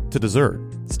breakfast to dessert,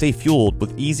 stay fueled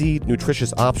with easy,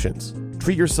 nutritious options.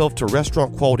 Treat yourself to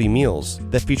restaurant-quality meals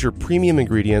that feature premium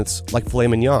ingredients like filet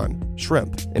mignon,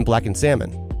 shrimp, and blackened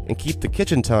salmon, and keep the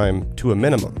kitchen time to a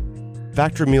minimum.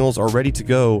 Factor meals are ready to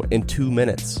go in 2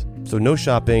 minutes. So no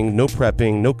shopping, no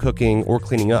prepping, no cooking or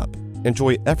cleaning up.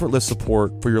 Enjoy effortless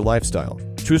support for your lifestyle.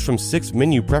 Choose from 6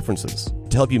 menu preferences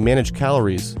to help you manage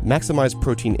calories, maximize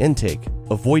protein intake,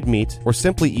 avoid meat, or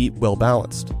simply eat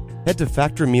well-balanced. Head to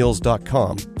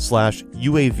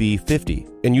factormeals.com/UAV50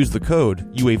 and use the code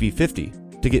UAV50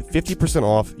 to get 50%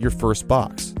 off your first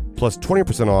box, plus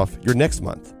 20% off your next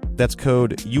month. That's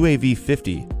code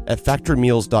UAV50 at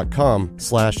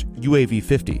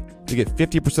factormeals.com/UAV50 to get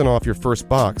 50% off your first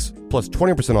box plus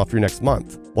 20% off your next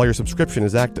month while your subscription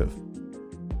is active.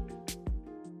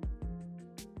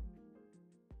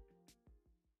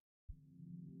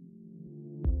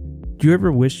 Do you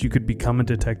ever wish you could become a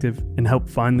detective and help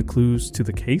find the clues to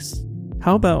the case?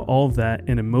 How about all of that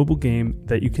in a mobile game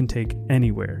that you can take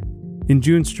anywhere? In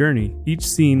June's Journey, each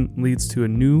scene leads to a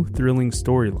new, thrilling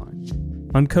storyline.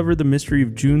 Uncover the mystery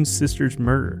of June's sister's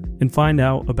murder and find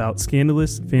out about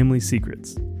scandalous family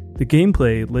secrets. The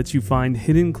gameplay lets you find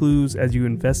hidden clues as you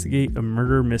investigate a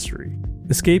murder mystery.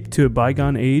 Escape to a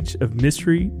bygone age of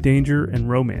mystery, danger, and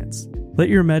romance. Let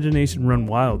your imagination run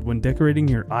wild when decorating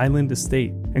your island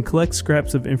estate and collect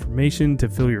scraps of information to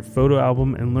fill your photo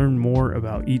album and learn more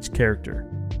about each character.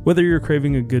 Whether you're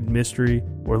craving a good mystery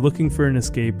or looking for an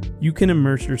escape, you can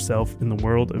immerse yourself in the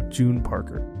world of June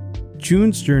Parker.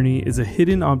 June's Journey is a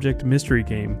hidden object mystery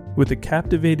game with a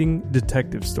captivating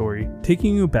detective story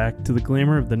taking you back to the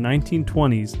glamour of the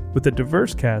 1920s with a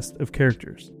diverse cast of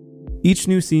characters. Each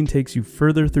new scene takes you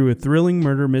further through a thrilling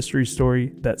murder mystery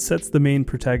story that sets the main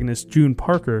protagonist, June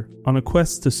Parker, on a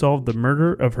quest to solve the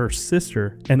murder of her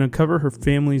sister and uncover her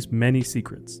family's many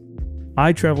secrets.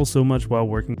 I travel so much while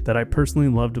working that I personally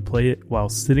love to play it while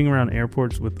sitting around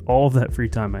airports with all of that free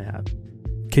time I have.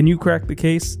 Can you crack the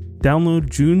case? Download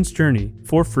June's Journey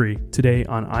for free today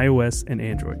on iOS and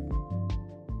Android.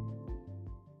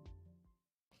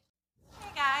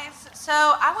 Hey guys, so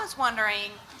I was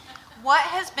wondering, what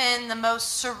has been the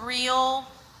most surreal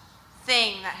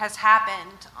thing that has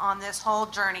happened on this whole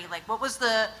journey? Like, what was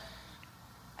the,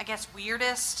 I guess,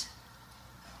 weirdest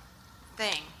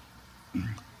thing?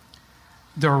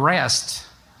 The arrest.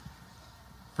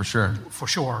 For sure. For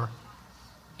sure.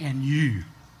 And you,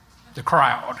 the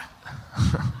crowd.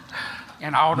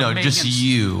 And all the millions. Just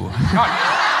you.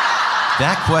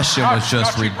 That question was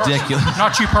just ridiculous.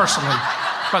 Not you personally,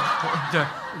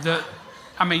 but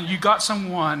I mean, you got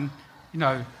someone,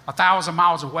 1,000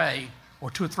 miles away, or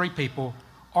 2 or 3 people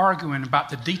arguing about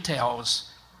the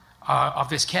details of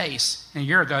this case. And a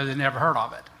year ago, they never heard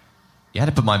of it. You had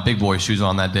to put my big boy shoes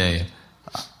on that day.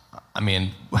 I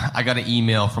mean, I got an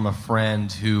email from a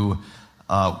friend who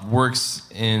works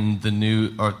in the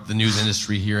news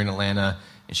industry here in Atlanta,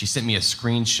 and she sent me a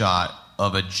screenshot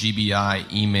of a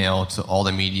GBI email to all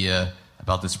the media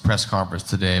about this press conference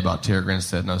today about Tara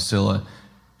Grinstead and Oscilla.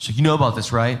 She's like, you know about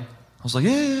this, right? I was like,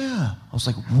 yeah. I was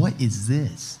like, what is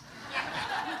this?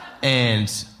 And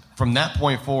from that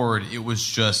point forward, it was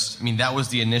just, that was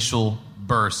the initial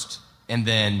burst. And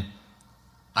then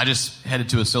I just headed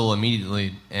to Oscilla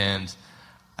immediately. And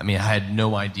I had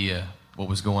no idea what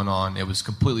was going on. It was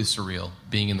completely surreal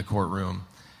being in the courtroom.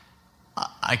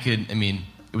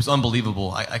 It was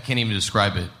unbelievable. I can't even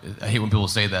describe it. I hate when people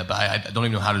say that, but I don't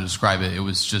even know how to describe it. It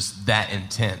was just that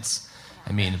intense.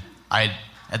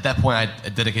 At that point, I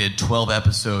dedicated 12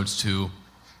 episodes to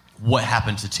what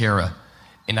happened to Tara.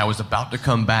 And I was about to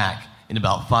come back in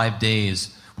about 5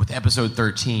 days with episode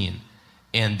 13.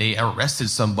 And they arrested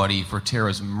somebody for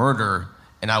Tara's murder.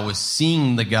 And I was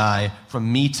seeing the guy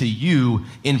from Me to You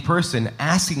in person,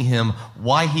 asking him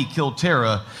why he killed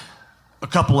Tara a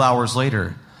couple hours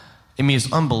later.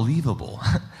 It's unbelievable.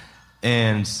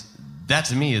 And that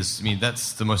to me is,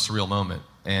 that's the most surreal moment.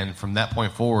 And from that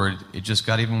point forward, it just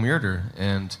got even weirder.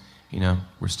 And,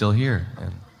 we're still here.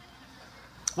 And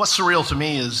what's surreal to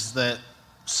me is that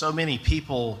so many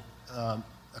people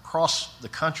across the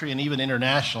country and even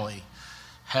internationally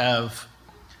have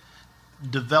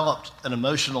developed an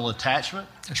emotional attachment,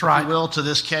 if you will, to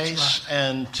this case,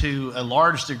 and to a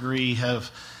large degree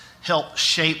have helped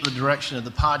shape the direction of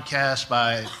the podcast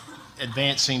by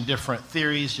advancing different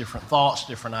theories, different thoughts,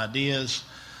 different ideas.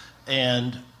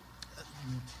 And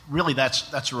really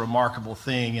that's a remarkable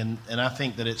thing. And I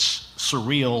think that it's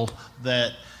surreal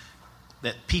that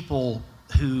people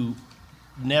who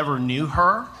never knew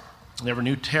her, never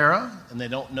knew Tara, and they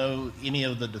don't know any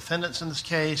of the defendants in this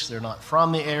case, they're not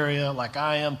from the area like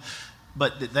I am,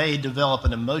 but that they develop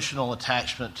an emotional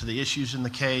attachment to the issues in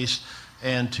the case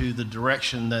and to the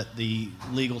direction that the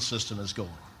legal system is going.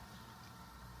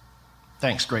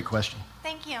 Thanks, great question.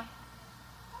 Thank you.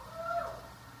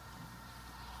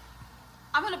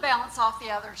 I'm going to balance off the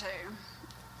other two.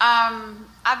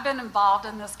 I've been involved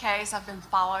in this case. I've been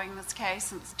following this case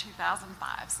since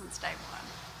 2005, since day one.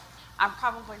 I'm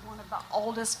probably one of the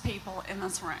oldest people in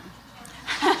this room.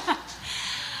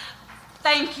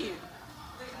 Thank you.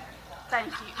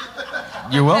 Thank you.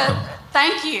 You're welcome.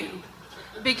 Thank you.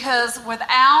 Because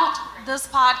without this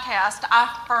podcast,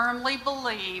 I firmly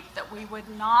believe that we would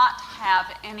not have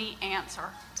any answer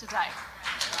today.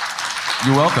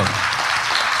 You're welcome.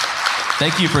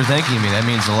 Thank you for thanking me. That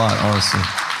means a lot, honestly.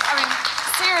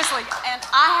 Seriously,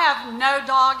 I have no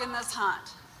dog in this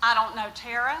hunt. I don't know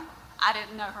Tara. I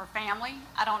didn't know her family.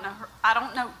 I don't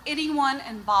know anyone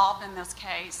involved in this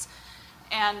case.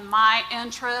 And my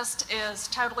interest is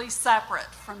totally separate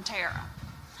from Tara.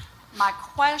 My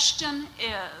question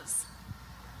is,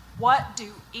 what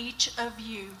do each of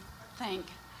you think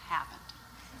happened?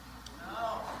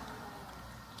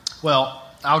 Well,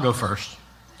 I'll go first.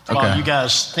 Okay. While you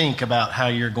guys think about how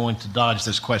you're going to dodge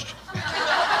this question.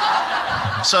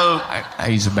 So I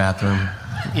use the bathroom.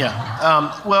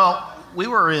 Yeah. Well, we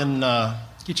were in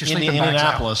Get your sleeping bags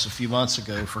Indianapolis a few months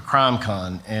ago for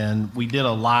CrimeCon, and we did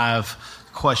a live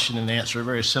question and answer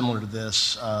very similar to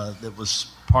this that was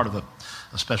part of a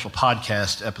special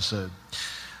podcast episode.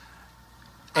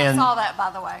 I saw that,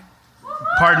 by the way.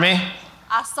 Pardon me?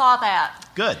 I saw that.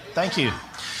 Good. Thank you.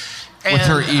 With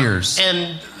her ears.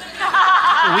 And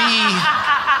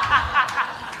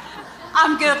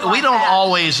I'm good. we don't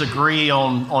always agree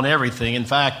on everything. In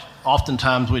fact,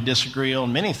 oftentimes we disagree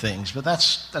on many things, but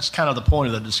that's kind of the point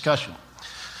of the discussion.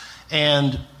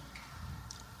 And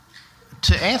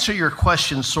to answer your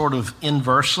question sort of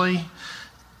inversely,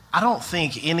 I don't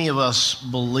think any of us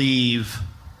believe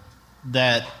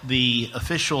that the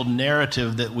official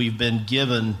narrative that we've been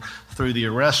given through the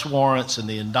arrest warrants and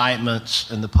the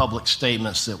indictments and the public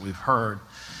statements that we've heard,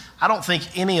 I don't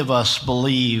think any of us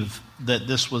believe that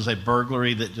this was a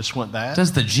burglary that just went bad.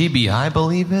 Does the GBI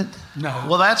believe it? No.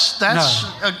 Well, that's No.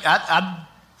 I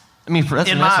mean,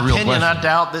 in my opinion, I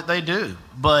doubt that they do.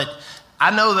 But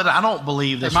I know that I don't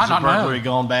believe this was a burglary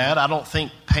gone bad. I don't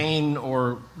think Payne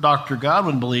or Dr.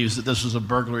 Godwin believes that this was a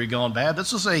burglary gone bad.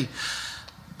 This was a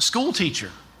school teacher,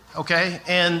 okay?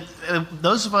 And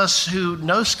those of us who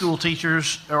know school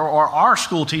teachers or are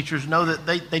school teachers know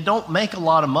that they don't make a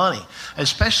lot of money,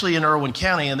 especially in Irwin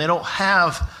County, and they don't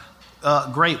have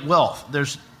great wealth.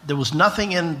 There was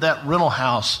nothing in that rental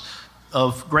house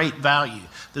of great value.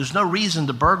 There's no reason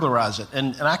to burglarize it.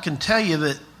 And I can tell you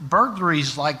that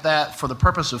burglaries like that for the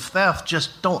purpose of theft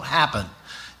just don't happen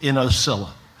in Ocilla.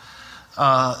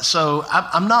 So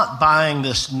I'm not buying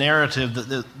this narrative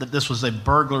that this was a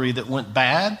burglary that went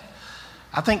bad.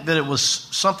 I think that it was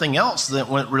something else that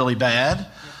went really bad.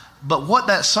 But what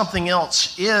that something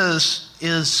else is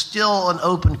still an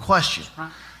open question.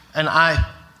 And I,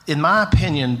 in my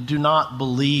opinion, do not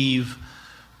believe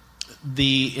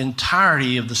the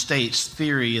entirety of the state's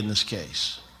theory in this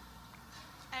case.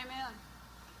 Amen.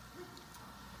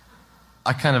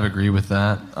 I kind of agree with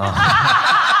that.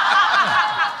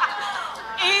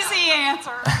 Easy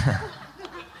answer.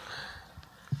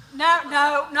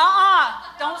 No.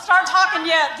 Don't start talking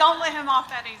yet. Don't let him off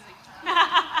that easy.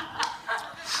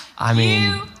 I mean,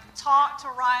 You talked to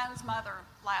Ryan's mother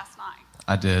last night.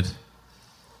 I did.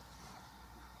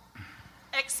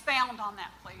 Expound on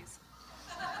that, please.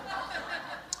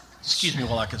 Excuse me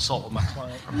while I consult with my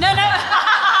client. No.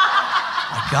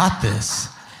 I got this.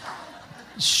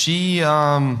 She,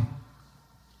 I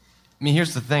mean,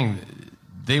 here's the thing.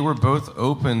 They were both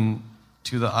open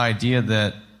to the idea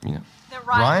that, you know, That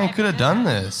Ryan could have done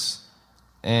this.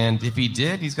 And if he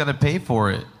did, he's got to pay for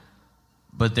it.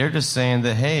 But they're just saying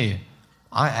that, hey,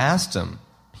 I asked him.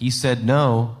 He said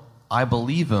no. I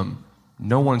believe him.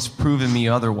 No one's proven me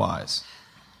otherwise.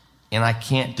 And I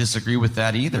can't disagree with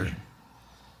that either.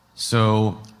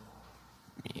 So,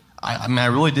 I mean, I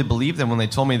really did believe them when they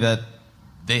told me that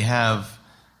they have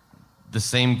the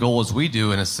same goal as we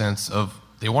do, in a sense of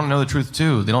they want to know the truth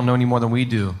too. They don't know any more than we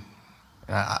do.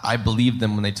 And I believed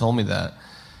them when they told me that.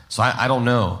 So I don't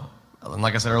know. And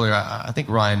like I said earlier, I think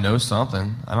Ryan knows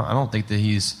something. I don't think that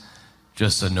he's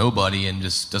just a nobody and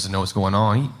just doesn't know what's going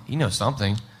on. He knows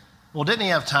something. Well, didn't he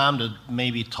have time to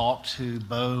maybe talk to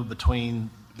Bo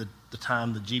between the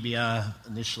time the GBI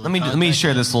initially Let me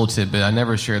share this little tidbit. I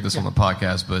never shared this on the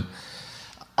podcast, but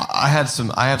I have some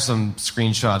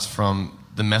screenshots from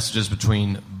the messages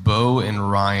between Bo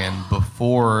and Ryan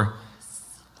before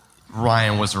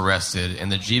Ryan was arrested,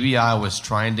 and the GBI was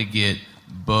trying to get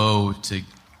Bo to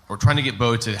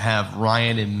have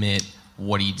Ryan admit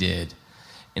what he did.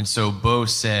 And so Bo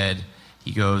said,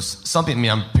 he goes, something, I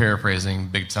mean, I'm paraphrasing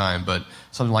big time, but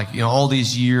something like, you know, all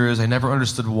these years, I never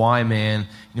understood why, man.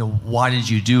 You know, why did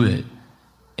you do it?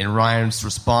 And Ryan's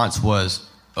response was,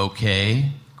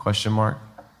 okay, question mark.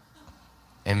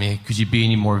 I mean, could you be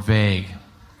any more vague?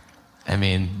 I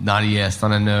mean, not a yes,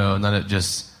 not a no, not a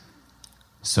just,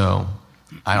 so,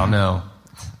 I don't know.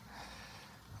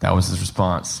 That was his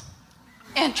response.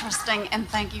 Interesting, and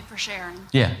thank you for sharing.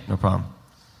 Yeah, no problem.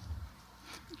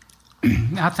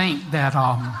 I think that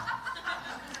Now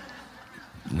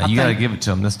you got to give it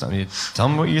to him this time. Tell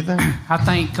him what you think. I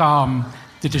think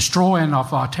the destroying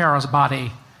of Tara's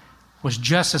body was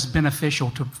just as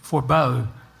beneficial for Bo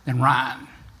than Ryan,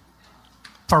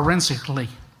 forensically.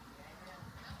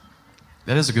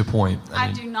 That is a good point.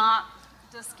 I do not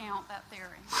discount that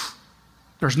theory.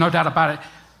 There's no doubt about it.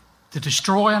 The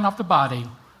destroying of the body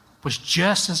was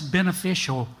just as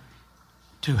beneficial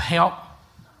to help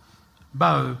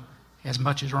Bo as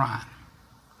much as Ryan.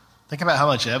 Think about how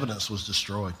much evidence was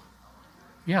destroyed.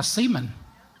 Yeah, semen.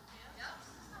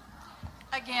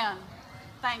 Again,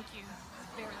 thank you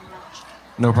very much.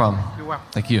 No problem. You're welcome.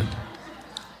 Thank you.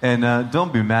 And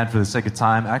don't be mad for the sake of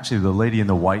time. Actually, the lady in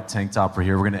the white tank top right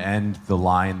here, we're going to end the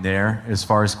line there as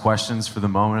far as questions for the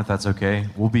moment, if that's okay.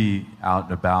 We'll be out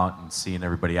and about and seeing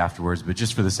everybody afterwards, but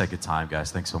just for the sake of time,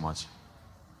 guys, thanks so much.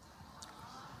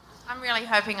 I'm really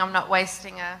hoping I'm not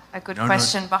wasting a good No,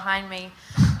 question no. behind me.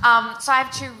 So I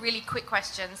have two really quick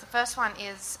questions. The first one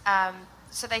is,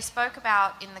 so they spoke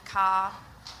about in the car,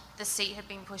 the seat had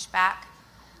been pushed back.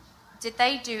 Did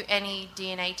they do any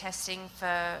DNA testing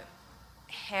for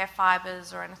hair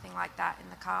fibers or anything like that in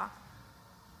the car?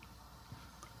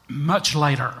 Much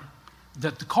later,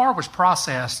 the car was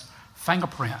processed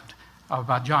fingerprint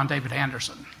by John David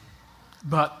Anderson,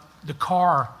 but the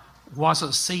car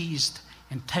wasn't seized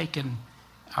and taken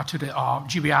to the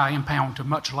GBI impound until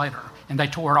much later, and they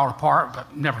tore it all apart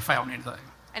but never found anything.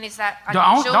 And is that The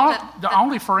unusual?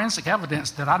 only forensic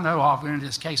evidence that I know of in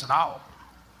this case at all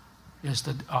is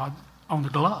on the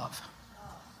glove.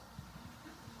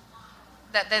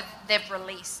 That they've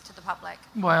released to the public?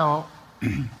 Well,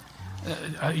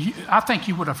 I think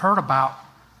you would have heard about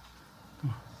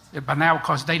it by now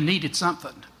because they needed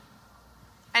something.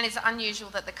 And is it unusual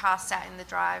that the car sat in the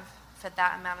drive for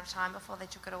that amount of time before they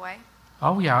took it away?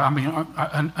 Oh, yeah. I mean,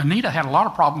 Anita had a lot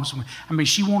of problems. I mean,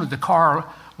 she wanted the car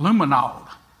luminoled.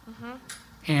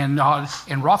 And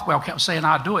Rothwell kept saying,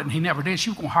 I'd do it, and he never did. She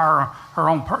was going to hire her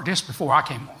own person. This before I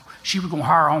came on. She was going to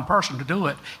hire her own person to do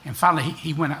it, and finally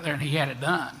he went out there and he had it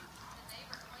done.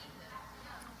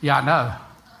 Yeah, I know.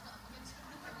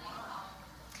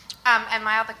 And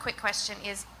my other quick question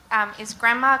is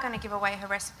Grandma going to give away her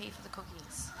recipe for the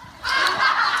cookies?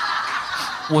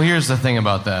 Well, here's the thing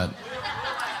about that.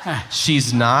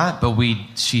 She's not, but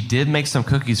she did make some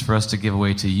cookies for us to give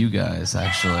away to you guys,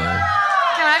 actually.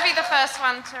 Can I be the first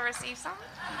one to receive some?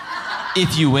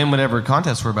 If you win whatever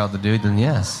contest we're about to do, then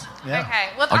yes. Okay.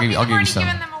 Well, I'll I give think you they've already some.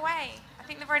 given them away. I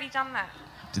think they've already done that.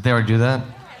 Did they already do that?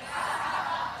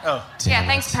 Oh. Yeah,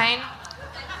 thanks, Payne.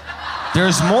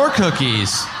 There's more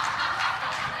cookies.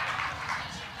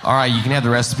 All right, you can have the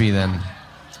recipe then.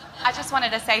 I just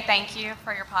wanted to say thank you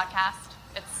for your podcast.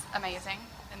 It's amazing,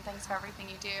 and thanks for everything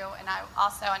you do. And I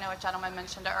know a gentleman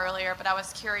mentioned it earlier, but I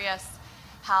was curious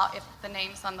if the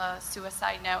names on the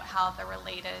suicide note, how they're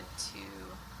related to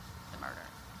the murder.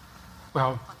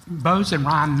 Well, Bo's and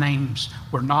Ryan names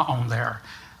were not on there,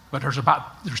 but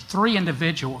there's 3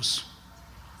 individuals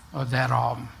that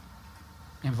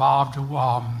involved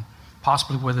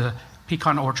possibly with the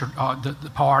pecan orchard,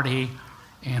 the party,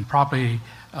 and probably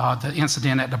the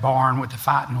incident at the barn with the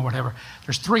fighting or whatever.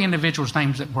 There's 3 individuals'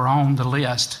 names that were on the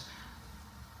list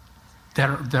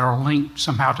that are linked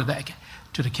somehow to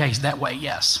the case that way.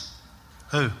 Yes.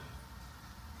 Who?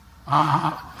 All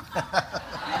right.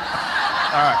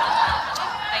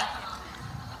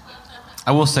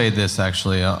 I will say this,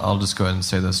 actually. I'll just go ahead and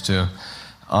say this, too.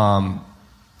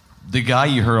 The guy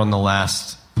you heard on the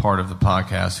last part of the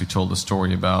podcast who told the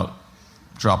story about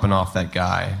dropping off that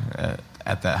guy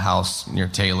at that house near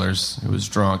Taylor's who was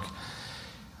drunk,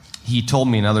 he told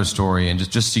me another story, and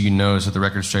just so you know, so the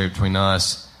record's straight between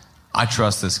us, I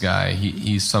trust this guy.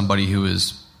 He's somebody who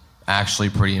is actually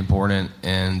pretty important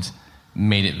and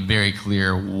made it very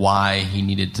clear why he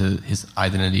needed his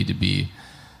identity to be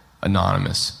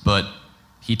anonymous. But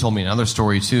he told me another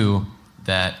story, too,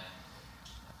 that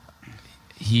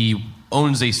he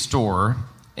owns a store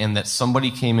and that somebody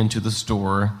came into the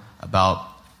store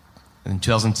in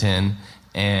 2010,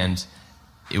 and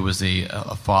it was a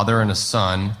father and a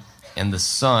son, and the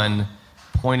son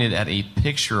pointed at a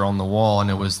picture on the wall,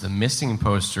 and it was the missing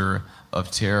poster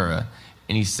of Tara,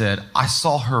 and he said, I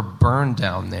saw her burn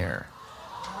down there.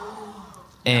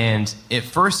 And at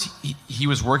first, he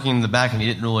was working in the back, and he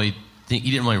didn't really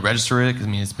register it, because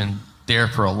it's been there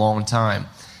for a long time.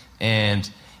 And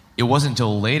it wasn't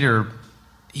until later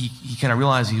he kind of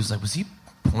realized, he was like, was he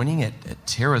pointing at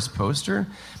Tara's poster?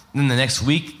 And then the next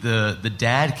week, the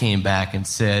dad came back and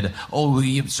said,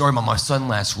 I'm sorry about my son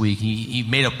last week. He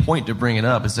made a point to bring it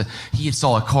up. And said he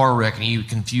saw a car wreck and he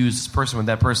confused this person with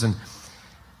that person.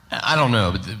 I don't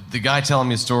know, but the guy telling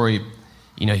me the story,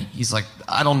 he's like,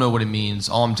 I don't know what it means.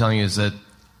 All I'm telling you is that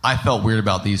I felt weird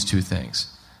about these 2 things.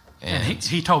 And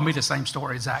he told me the same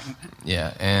story, Zach.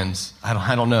 Yeah, and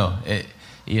I don't know.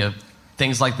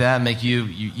 Things like that make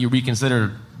you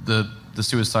reconsider the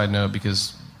suicide note,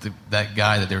 because that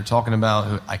guy that they were talking about,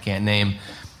 who I can't name,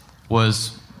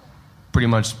 was pretty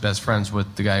much best friends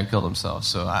with the guy who killed himself.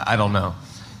 So I don't know.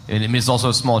 And I mean, it's also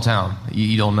a small town.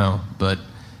 You don't know, but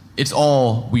it's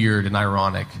all weird and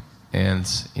ironic, and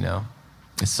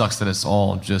it sucks that it's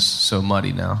all just so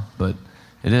muddy now. But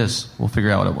it is. We'll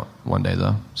figure out it one day,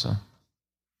 though. So,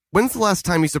 when's the last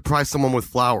time you surprised someone with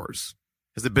flowers?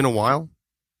 Has it been a while?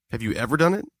 Have you ever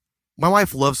done it? My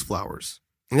wife loves flowers,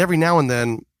 and every now and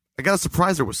then, I gotta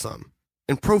surprise her with some.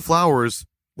 And Pro Flowers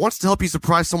wants to help you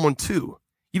surprise someone too.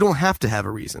 You don't have to have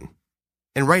a reason.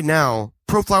 And right now,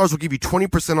 Pro Flowers will give you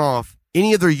 20% off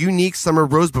any of their unique summer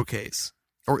rose bouquets,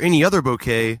 or any other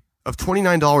bouquet of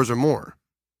 $29 or more.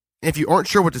 And if you aren't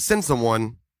sure what to send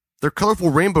someone, their colorful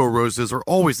rainbow roses are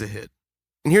always a hit.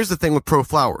 And here's the thing with Pro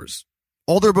Flowers.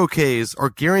 All their bouquets are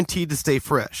guaranteed to stay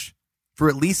fresh for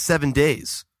at least 7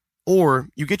 days, or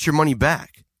you get your money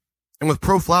back. And with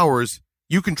Pro Flowers,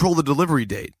 you control the delivery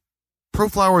date. Pro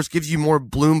Flowers gives you more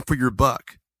bloom for your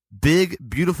buck. Big,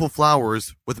 beautiful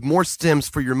flowers with more stems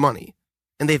for your money.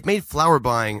 And they've made flower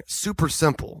buying super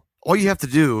simple. All you have to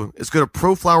do is go to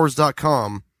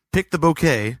proflowers.com, pick the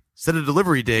bouquet, set a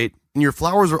delivery date, and your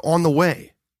flowers are on the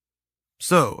way.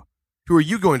 So, who are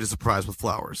you going to surprise with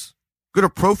flowers? Go to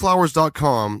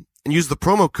proflowers.com and use the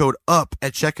promo code UP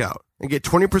at checkout and get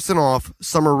 20% off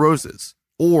summer roses,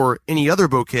 or any other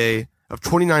bouquet of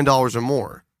 $29 or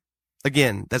more.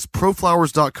 Again, that's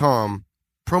proflowers.com,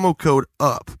 promo code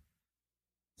UP.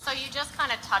 So you just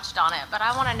kind of touched on it, but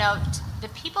I want to know, the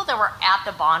people that were at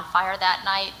the bonfire that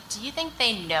night, do you think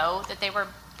they know that they were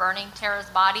burning Tara's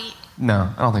body?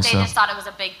 No, I don't think so. They just thought it was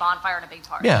a big bonfire and a big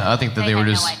party. Yeah, I think that they were had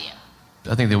just... no idea.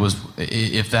 I think there was,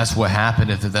 if that's what happened,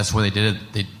 if that's where they did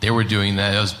it, they were doing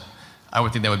that. I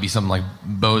would think that would be something like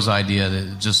Bo's idea,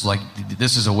 that just like,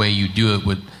 this is a way you do it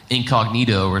with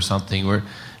incognito or something, where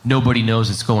nobody knows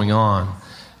what's going on.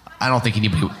 I don't think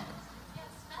anybody...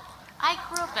 I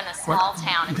grew up in a small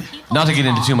town, and people... Not to get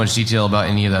into too much detail about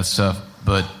any of that stuff,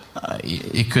 but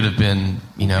it could have been,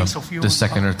 the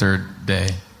second or third day.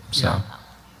 So. Yeah.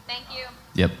 Thank you.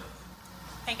 Yep.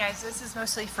 Hey guys, this is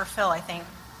mostly for Phil, I think,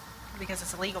 because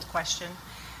it's a legal question.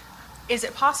 Is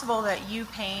it possible that you,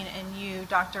 Payne, and you,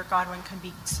 Dr. Godwin, could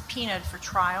be subpoenaed for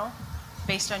trial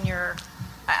based on your...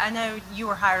 I know you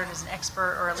were hired as an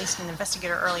expert, or at least an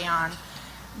investigator early on.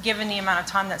 Given the amount of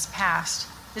time that's passed,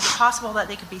 is it possible that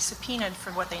they could be subpoenaed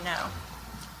for what they know?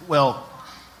 Well,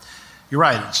 you're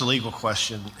right. It's a legal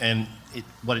question. And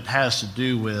what it has to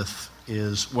do with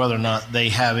is whether or not they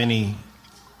have any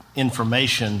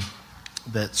information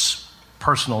that's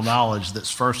personal knowledge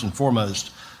that's first and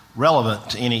foremost relevant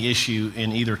to any issue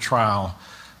in either trial,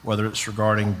 whether it's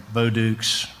regarding Bo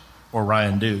Dukes or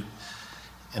Ryan Duke.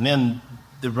 And then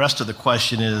the rest of the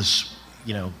question is,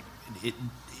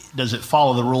 does it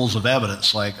follow the rules of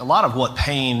evidence? Like, a lot of what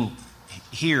Payne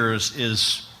hears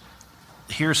is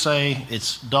hearsay.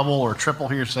 It's double or triple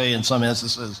hearsay in some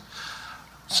instances.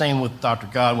 Same with Dr.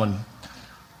 Godwin.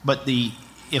 But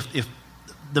if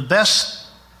the best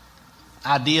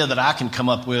idea that I can come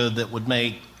up with that would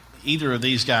make either of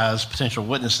these guys potential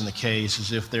witness in the case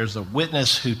is if there's a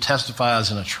witness who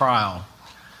testifies in a trial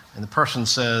and the person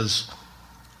says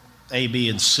A, B,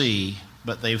 and C,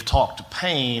 but they've talked to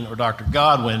Payne or Dr.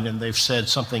 Godwin and they've said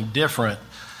something different,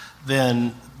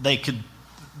 then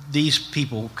these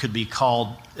people could be called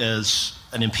as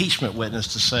an impeachment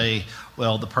witness to say,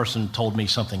 well, the person told me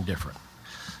something different.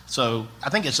 So I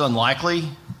think it's unlikely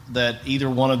that either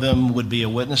one of them would be a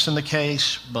witness in the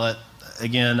case, but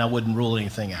again, I wouldn't rule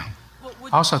anything out.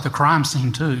 Also, the crime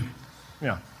scene, too.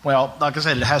 Yeah. Well, like I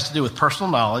said, it has to do with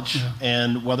personal knowledge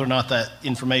and whether or not that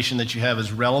information that you have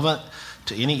is relevant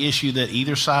to any issue that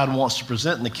either side wants to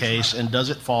present in the case, and does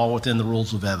it fall within the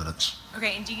rules of evidence?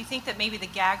 Okay, and do you think that maybe the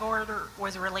gag order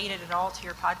was related at all to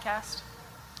your podcast,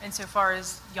 insofar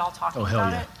as y'all talking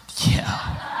about it? Yeah.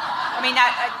 I mean,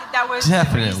 that was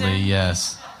Definitely, the reason?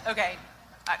 yes. Okay.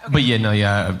 But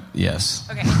yes.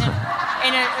 Okay,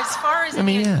 and as far as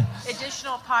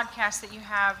additional podcasts that you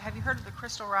have you heard of the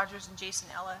Crystal Rogers and Jason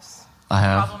Ellis? I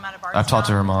have. Problem out of I've talked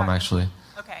to her Bardstown? mom, actually.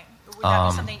 Okay. Would that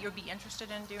be something you'd be interested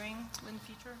in doing in the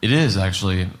future? It is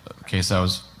actually a case I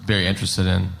was very interested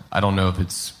in. I don't know if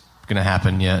it's going to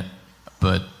happen yet,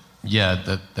 but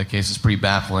yeah, that case is pretty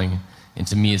baffling. And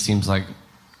to me, it seems like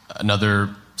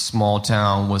another small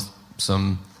town with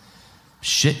some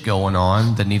shit going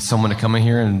on that needs someone to come in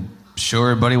here and show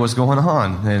everybody what's going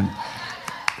on. And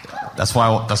that's why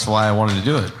I wanted to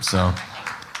do it. So.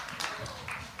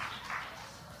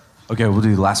 Okay, we'll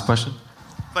do the last question.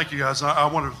 Thank you, guys.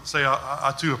 I want to say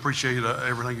I too appreciate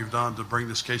everything you've done to bring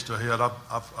this case to a head.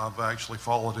 I've actually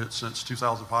followed it since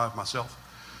 2005 myself,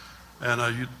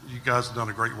 and you guys have done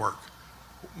a great work.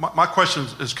 My question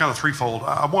is kind of threefold.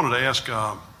 I wanted to ask,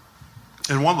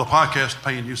 in one of the podcasts,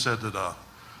 Payne, you said that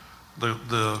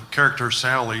the character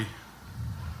Sally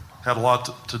had a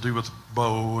lot to do with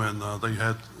Bo, and they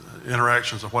had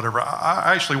interactions or whatever.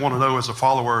 I actually want to know, as a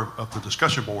follower of the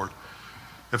discussion board,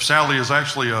 if Sally is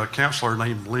actually a counselor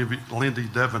named Lindy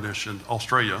Devonish in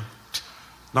Australia.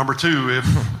 Number two,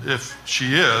 if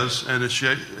she is, and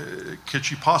could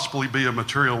she possibly be a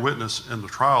material witness in the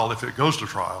trial if it goes to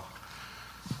trial?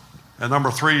 And number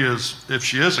three is, if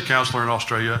she is a counselor in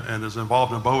Australia and is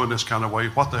involved in Bo in this kind of way,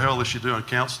 what the hell is she doing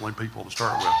counseling people to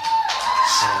start with?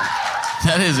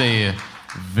 That is a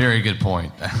very good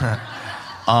point.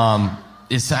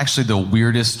 It's actually the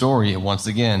weirdest story. Once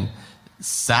again,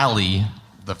 Sally,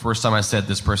 the first time I said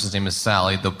this person's name is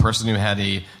Sally, the person who had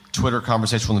a Twitter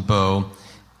conversation with Bo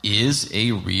is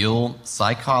a real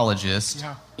psychologist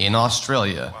in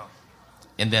Australia. Wow.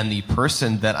 And then the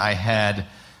person that I had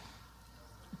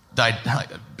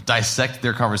dissect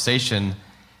their conversation,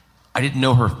 I didn't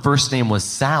know her first name was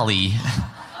Sally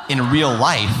in real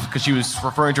life because she was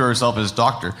referring to herself as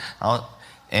doctor.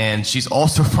 And she's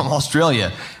also from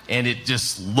Australia. And it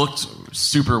just looked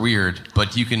super weird.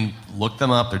 But you can look them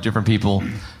up. They're different people.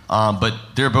 But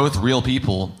they're both real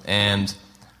people. And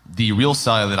the real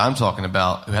Sally that I'm talking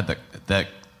about, who had that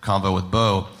convo with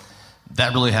Bo,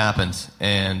 that really happened.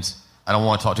 And I don't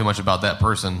want to talk too much about that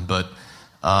person, but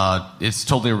it's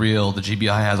totally real. The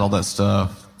GBI has all that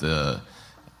stuff.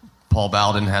 Paul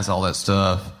Bowden has all that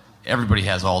stuff. Everybody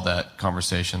has all that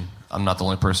conversation. I'm not the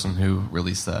only person who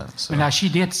released that. So. Now, she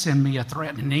did send me a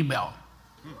threatening email.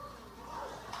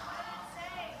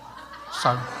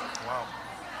 So, wow.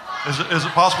 Is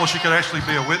it possible she could actually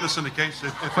be a witness in the case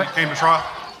if it came to trial?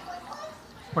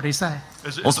 What did he say?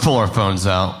 Let's pull our phones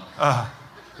out.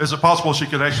 Is it possible she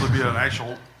could actually be an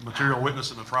actual material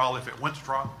witness in the trial if it went to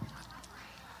trial?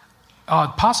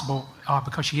 Possible,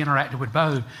 because she interacted with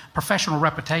Bo. Professional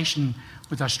reputation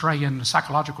with the Australian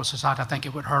Psychological Society, I think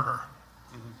it would hurt her.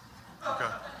 Okay.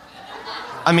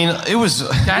 I mean, it was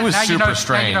super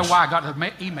strange. Now you know why I got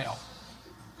the email.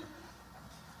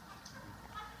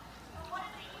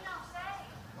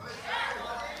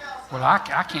 Well, I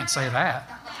can't say that.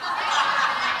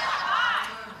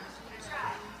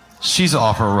 She's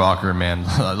off her rocker, man.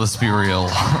 Let's be real.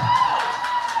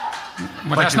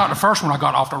 Well, that's not the first one I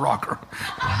got off the rocker.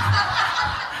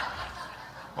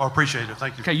 Well, I appreciate it.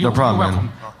 Thank you. Okay, no problem, you're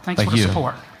welcome. man. Thanks for the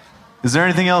support. Is there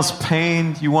anything else,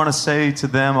 Payne, you want to say to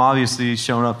them? Obviously,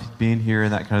 showing up, being here,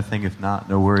 and that kind of thing. If not,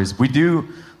 no worries. We do,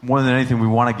 more than anything, we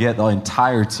want to get the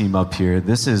entire team up here.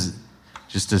 This is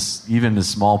just even a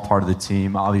small part of the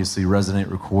team. Obviously, Resonate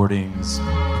Recordings.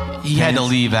 He had to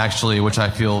leave, actually, which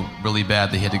I feel really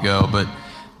bad that he had to go. But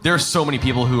there are so many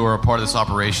people who are a part of this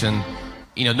operation.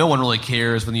 You know, no one really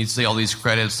cares when you say all these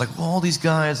credits. Like, well, all these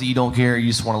guys that you don't care, you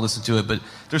just want to listen to it. But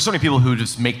there's so many people who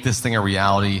just make this thing a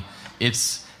reality.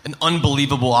 It's an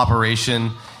unbelievable operation.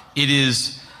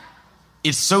 It's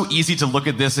so easy to look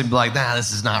at this and be like, nah,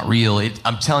 this is not real.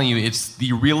 I'm telling you, it's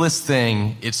the realest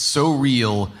thing. It's so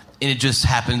real, and it just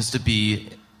happens to be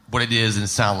what it is and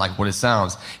sound like what it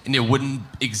sounds. And it wouldn't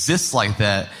exist like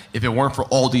that if it weren't for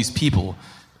all these people.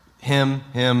 Him,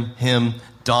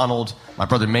 Donald, my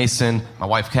brother Mason, my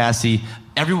wife Cassie.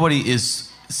 Everybody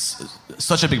is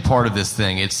such a big part of this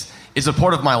thing. It's a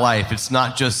part of my life. It's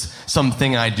not just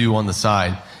something I do on the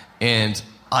side. And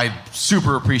I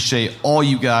super appreciate all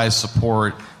you guys'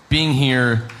 support, being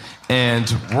here. And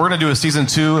we're going to do a season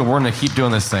 2, and we're going to keep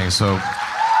doing this thing. So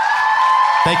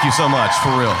thank you so much,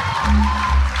 for real.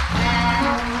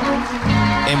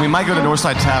 And we might go to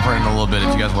Northside Tavern in a little bit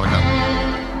if you guys want to come.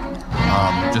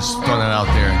 Just throwing that out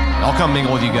there. I'll come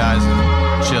mingle with you guys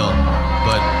and chill.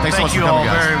 But thanks so much for coming,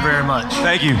 guys. Thank you all very, very much.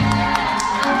 Thank you.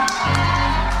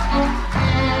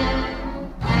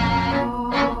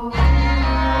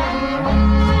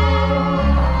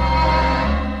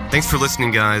 Thanks for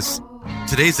listening, guys.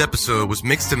 Today's episode was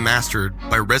mixed and mastered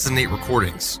by Resonate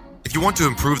Recordings. If you want to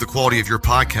improve the quality of your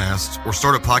podcast or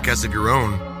start a podcast of your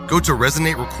own, go to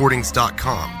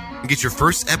resonaterecordings.com and get your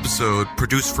first episode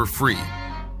produced for free.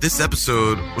 This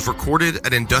episode was recorded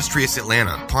at Industrious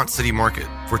Atlanta, Ponce City Market.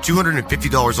 For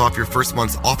 $250 off your first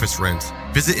month's office rent,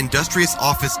 visit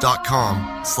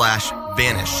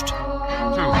industriousoffice.com/vanished. 2,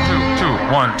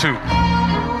 1, 2.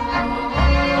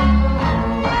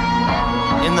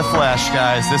 In the flesh,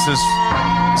 guys. This is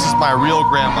my real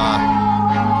grandma.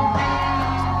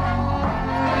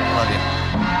 Love you.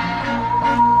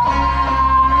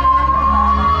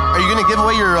 gonna give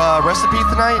away your recipe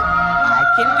tonight? I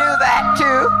can do that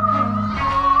too.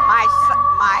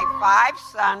 My 5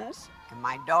 sons and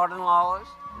my daughter-in-laws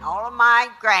and all of my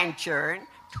grandchildren,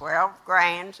 12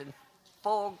 grands and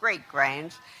 4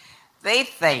 great-grands, they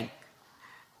think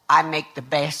I make the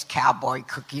best cowboy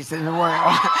cookies in the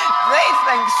world. They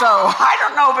think so. I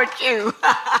don't know about you.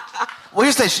 Well,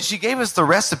 here's the thing. She gave us the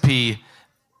recipe,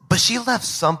 but she left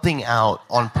something out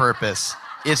on purpose.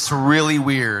 It's really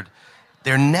weird.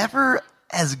 They're never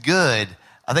as good.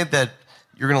 I think that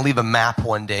you're going to leave a map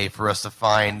one day for us to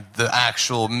find the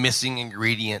actual missing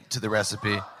ingredient to the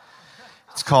recipe.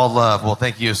 It's called love. Well,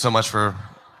 thank you so much for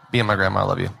being my grandma. I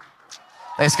love you.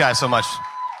 Thanks, guys, so much.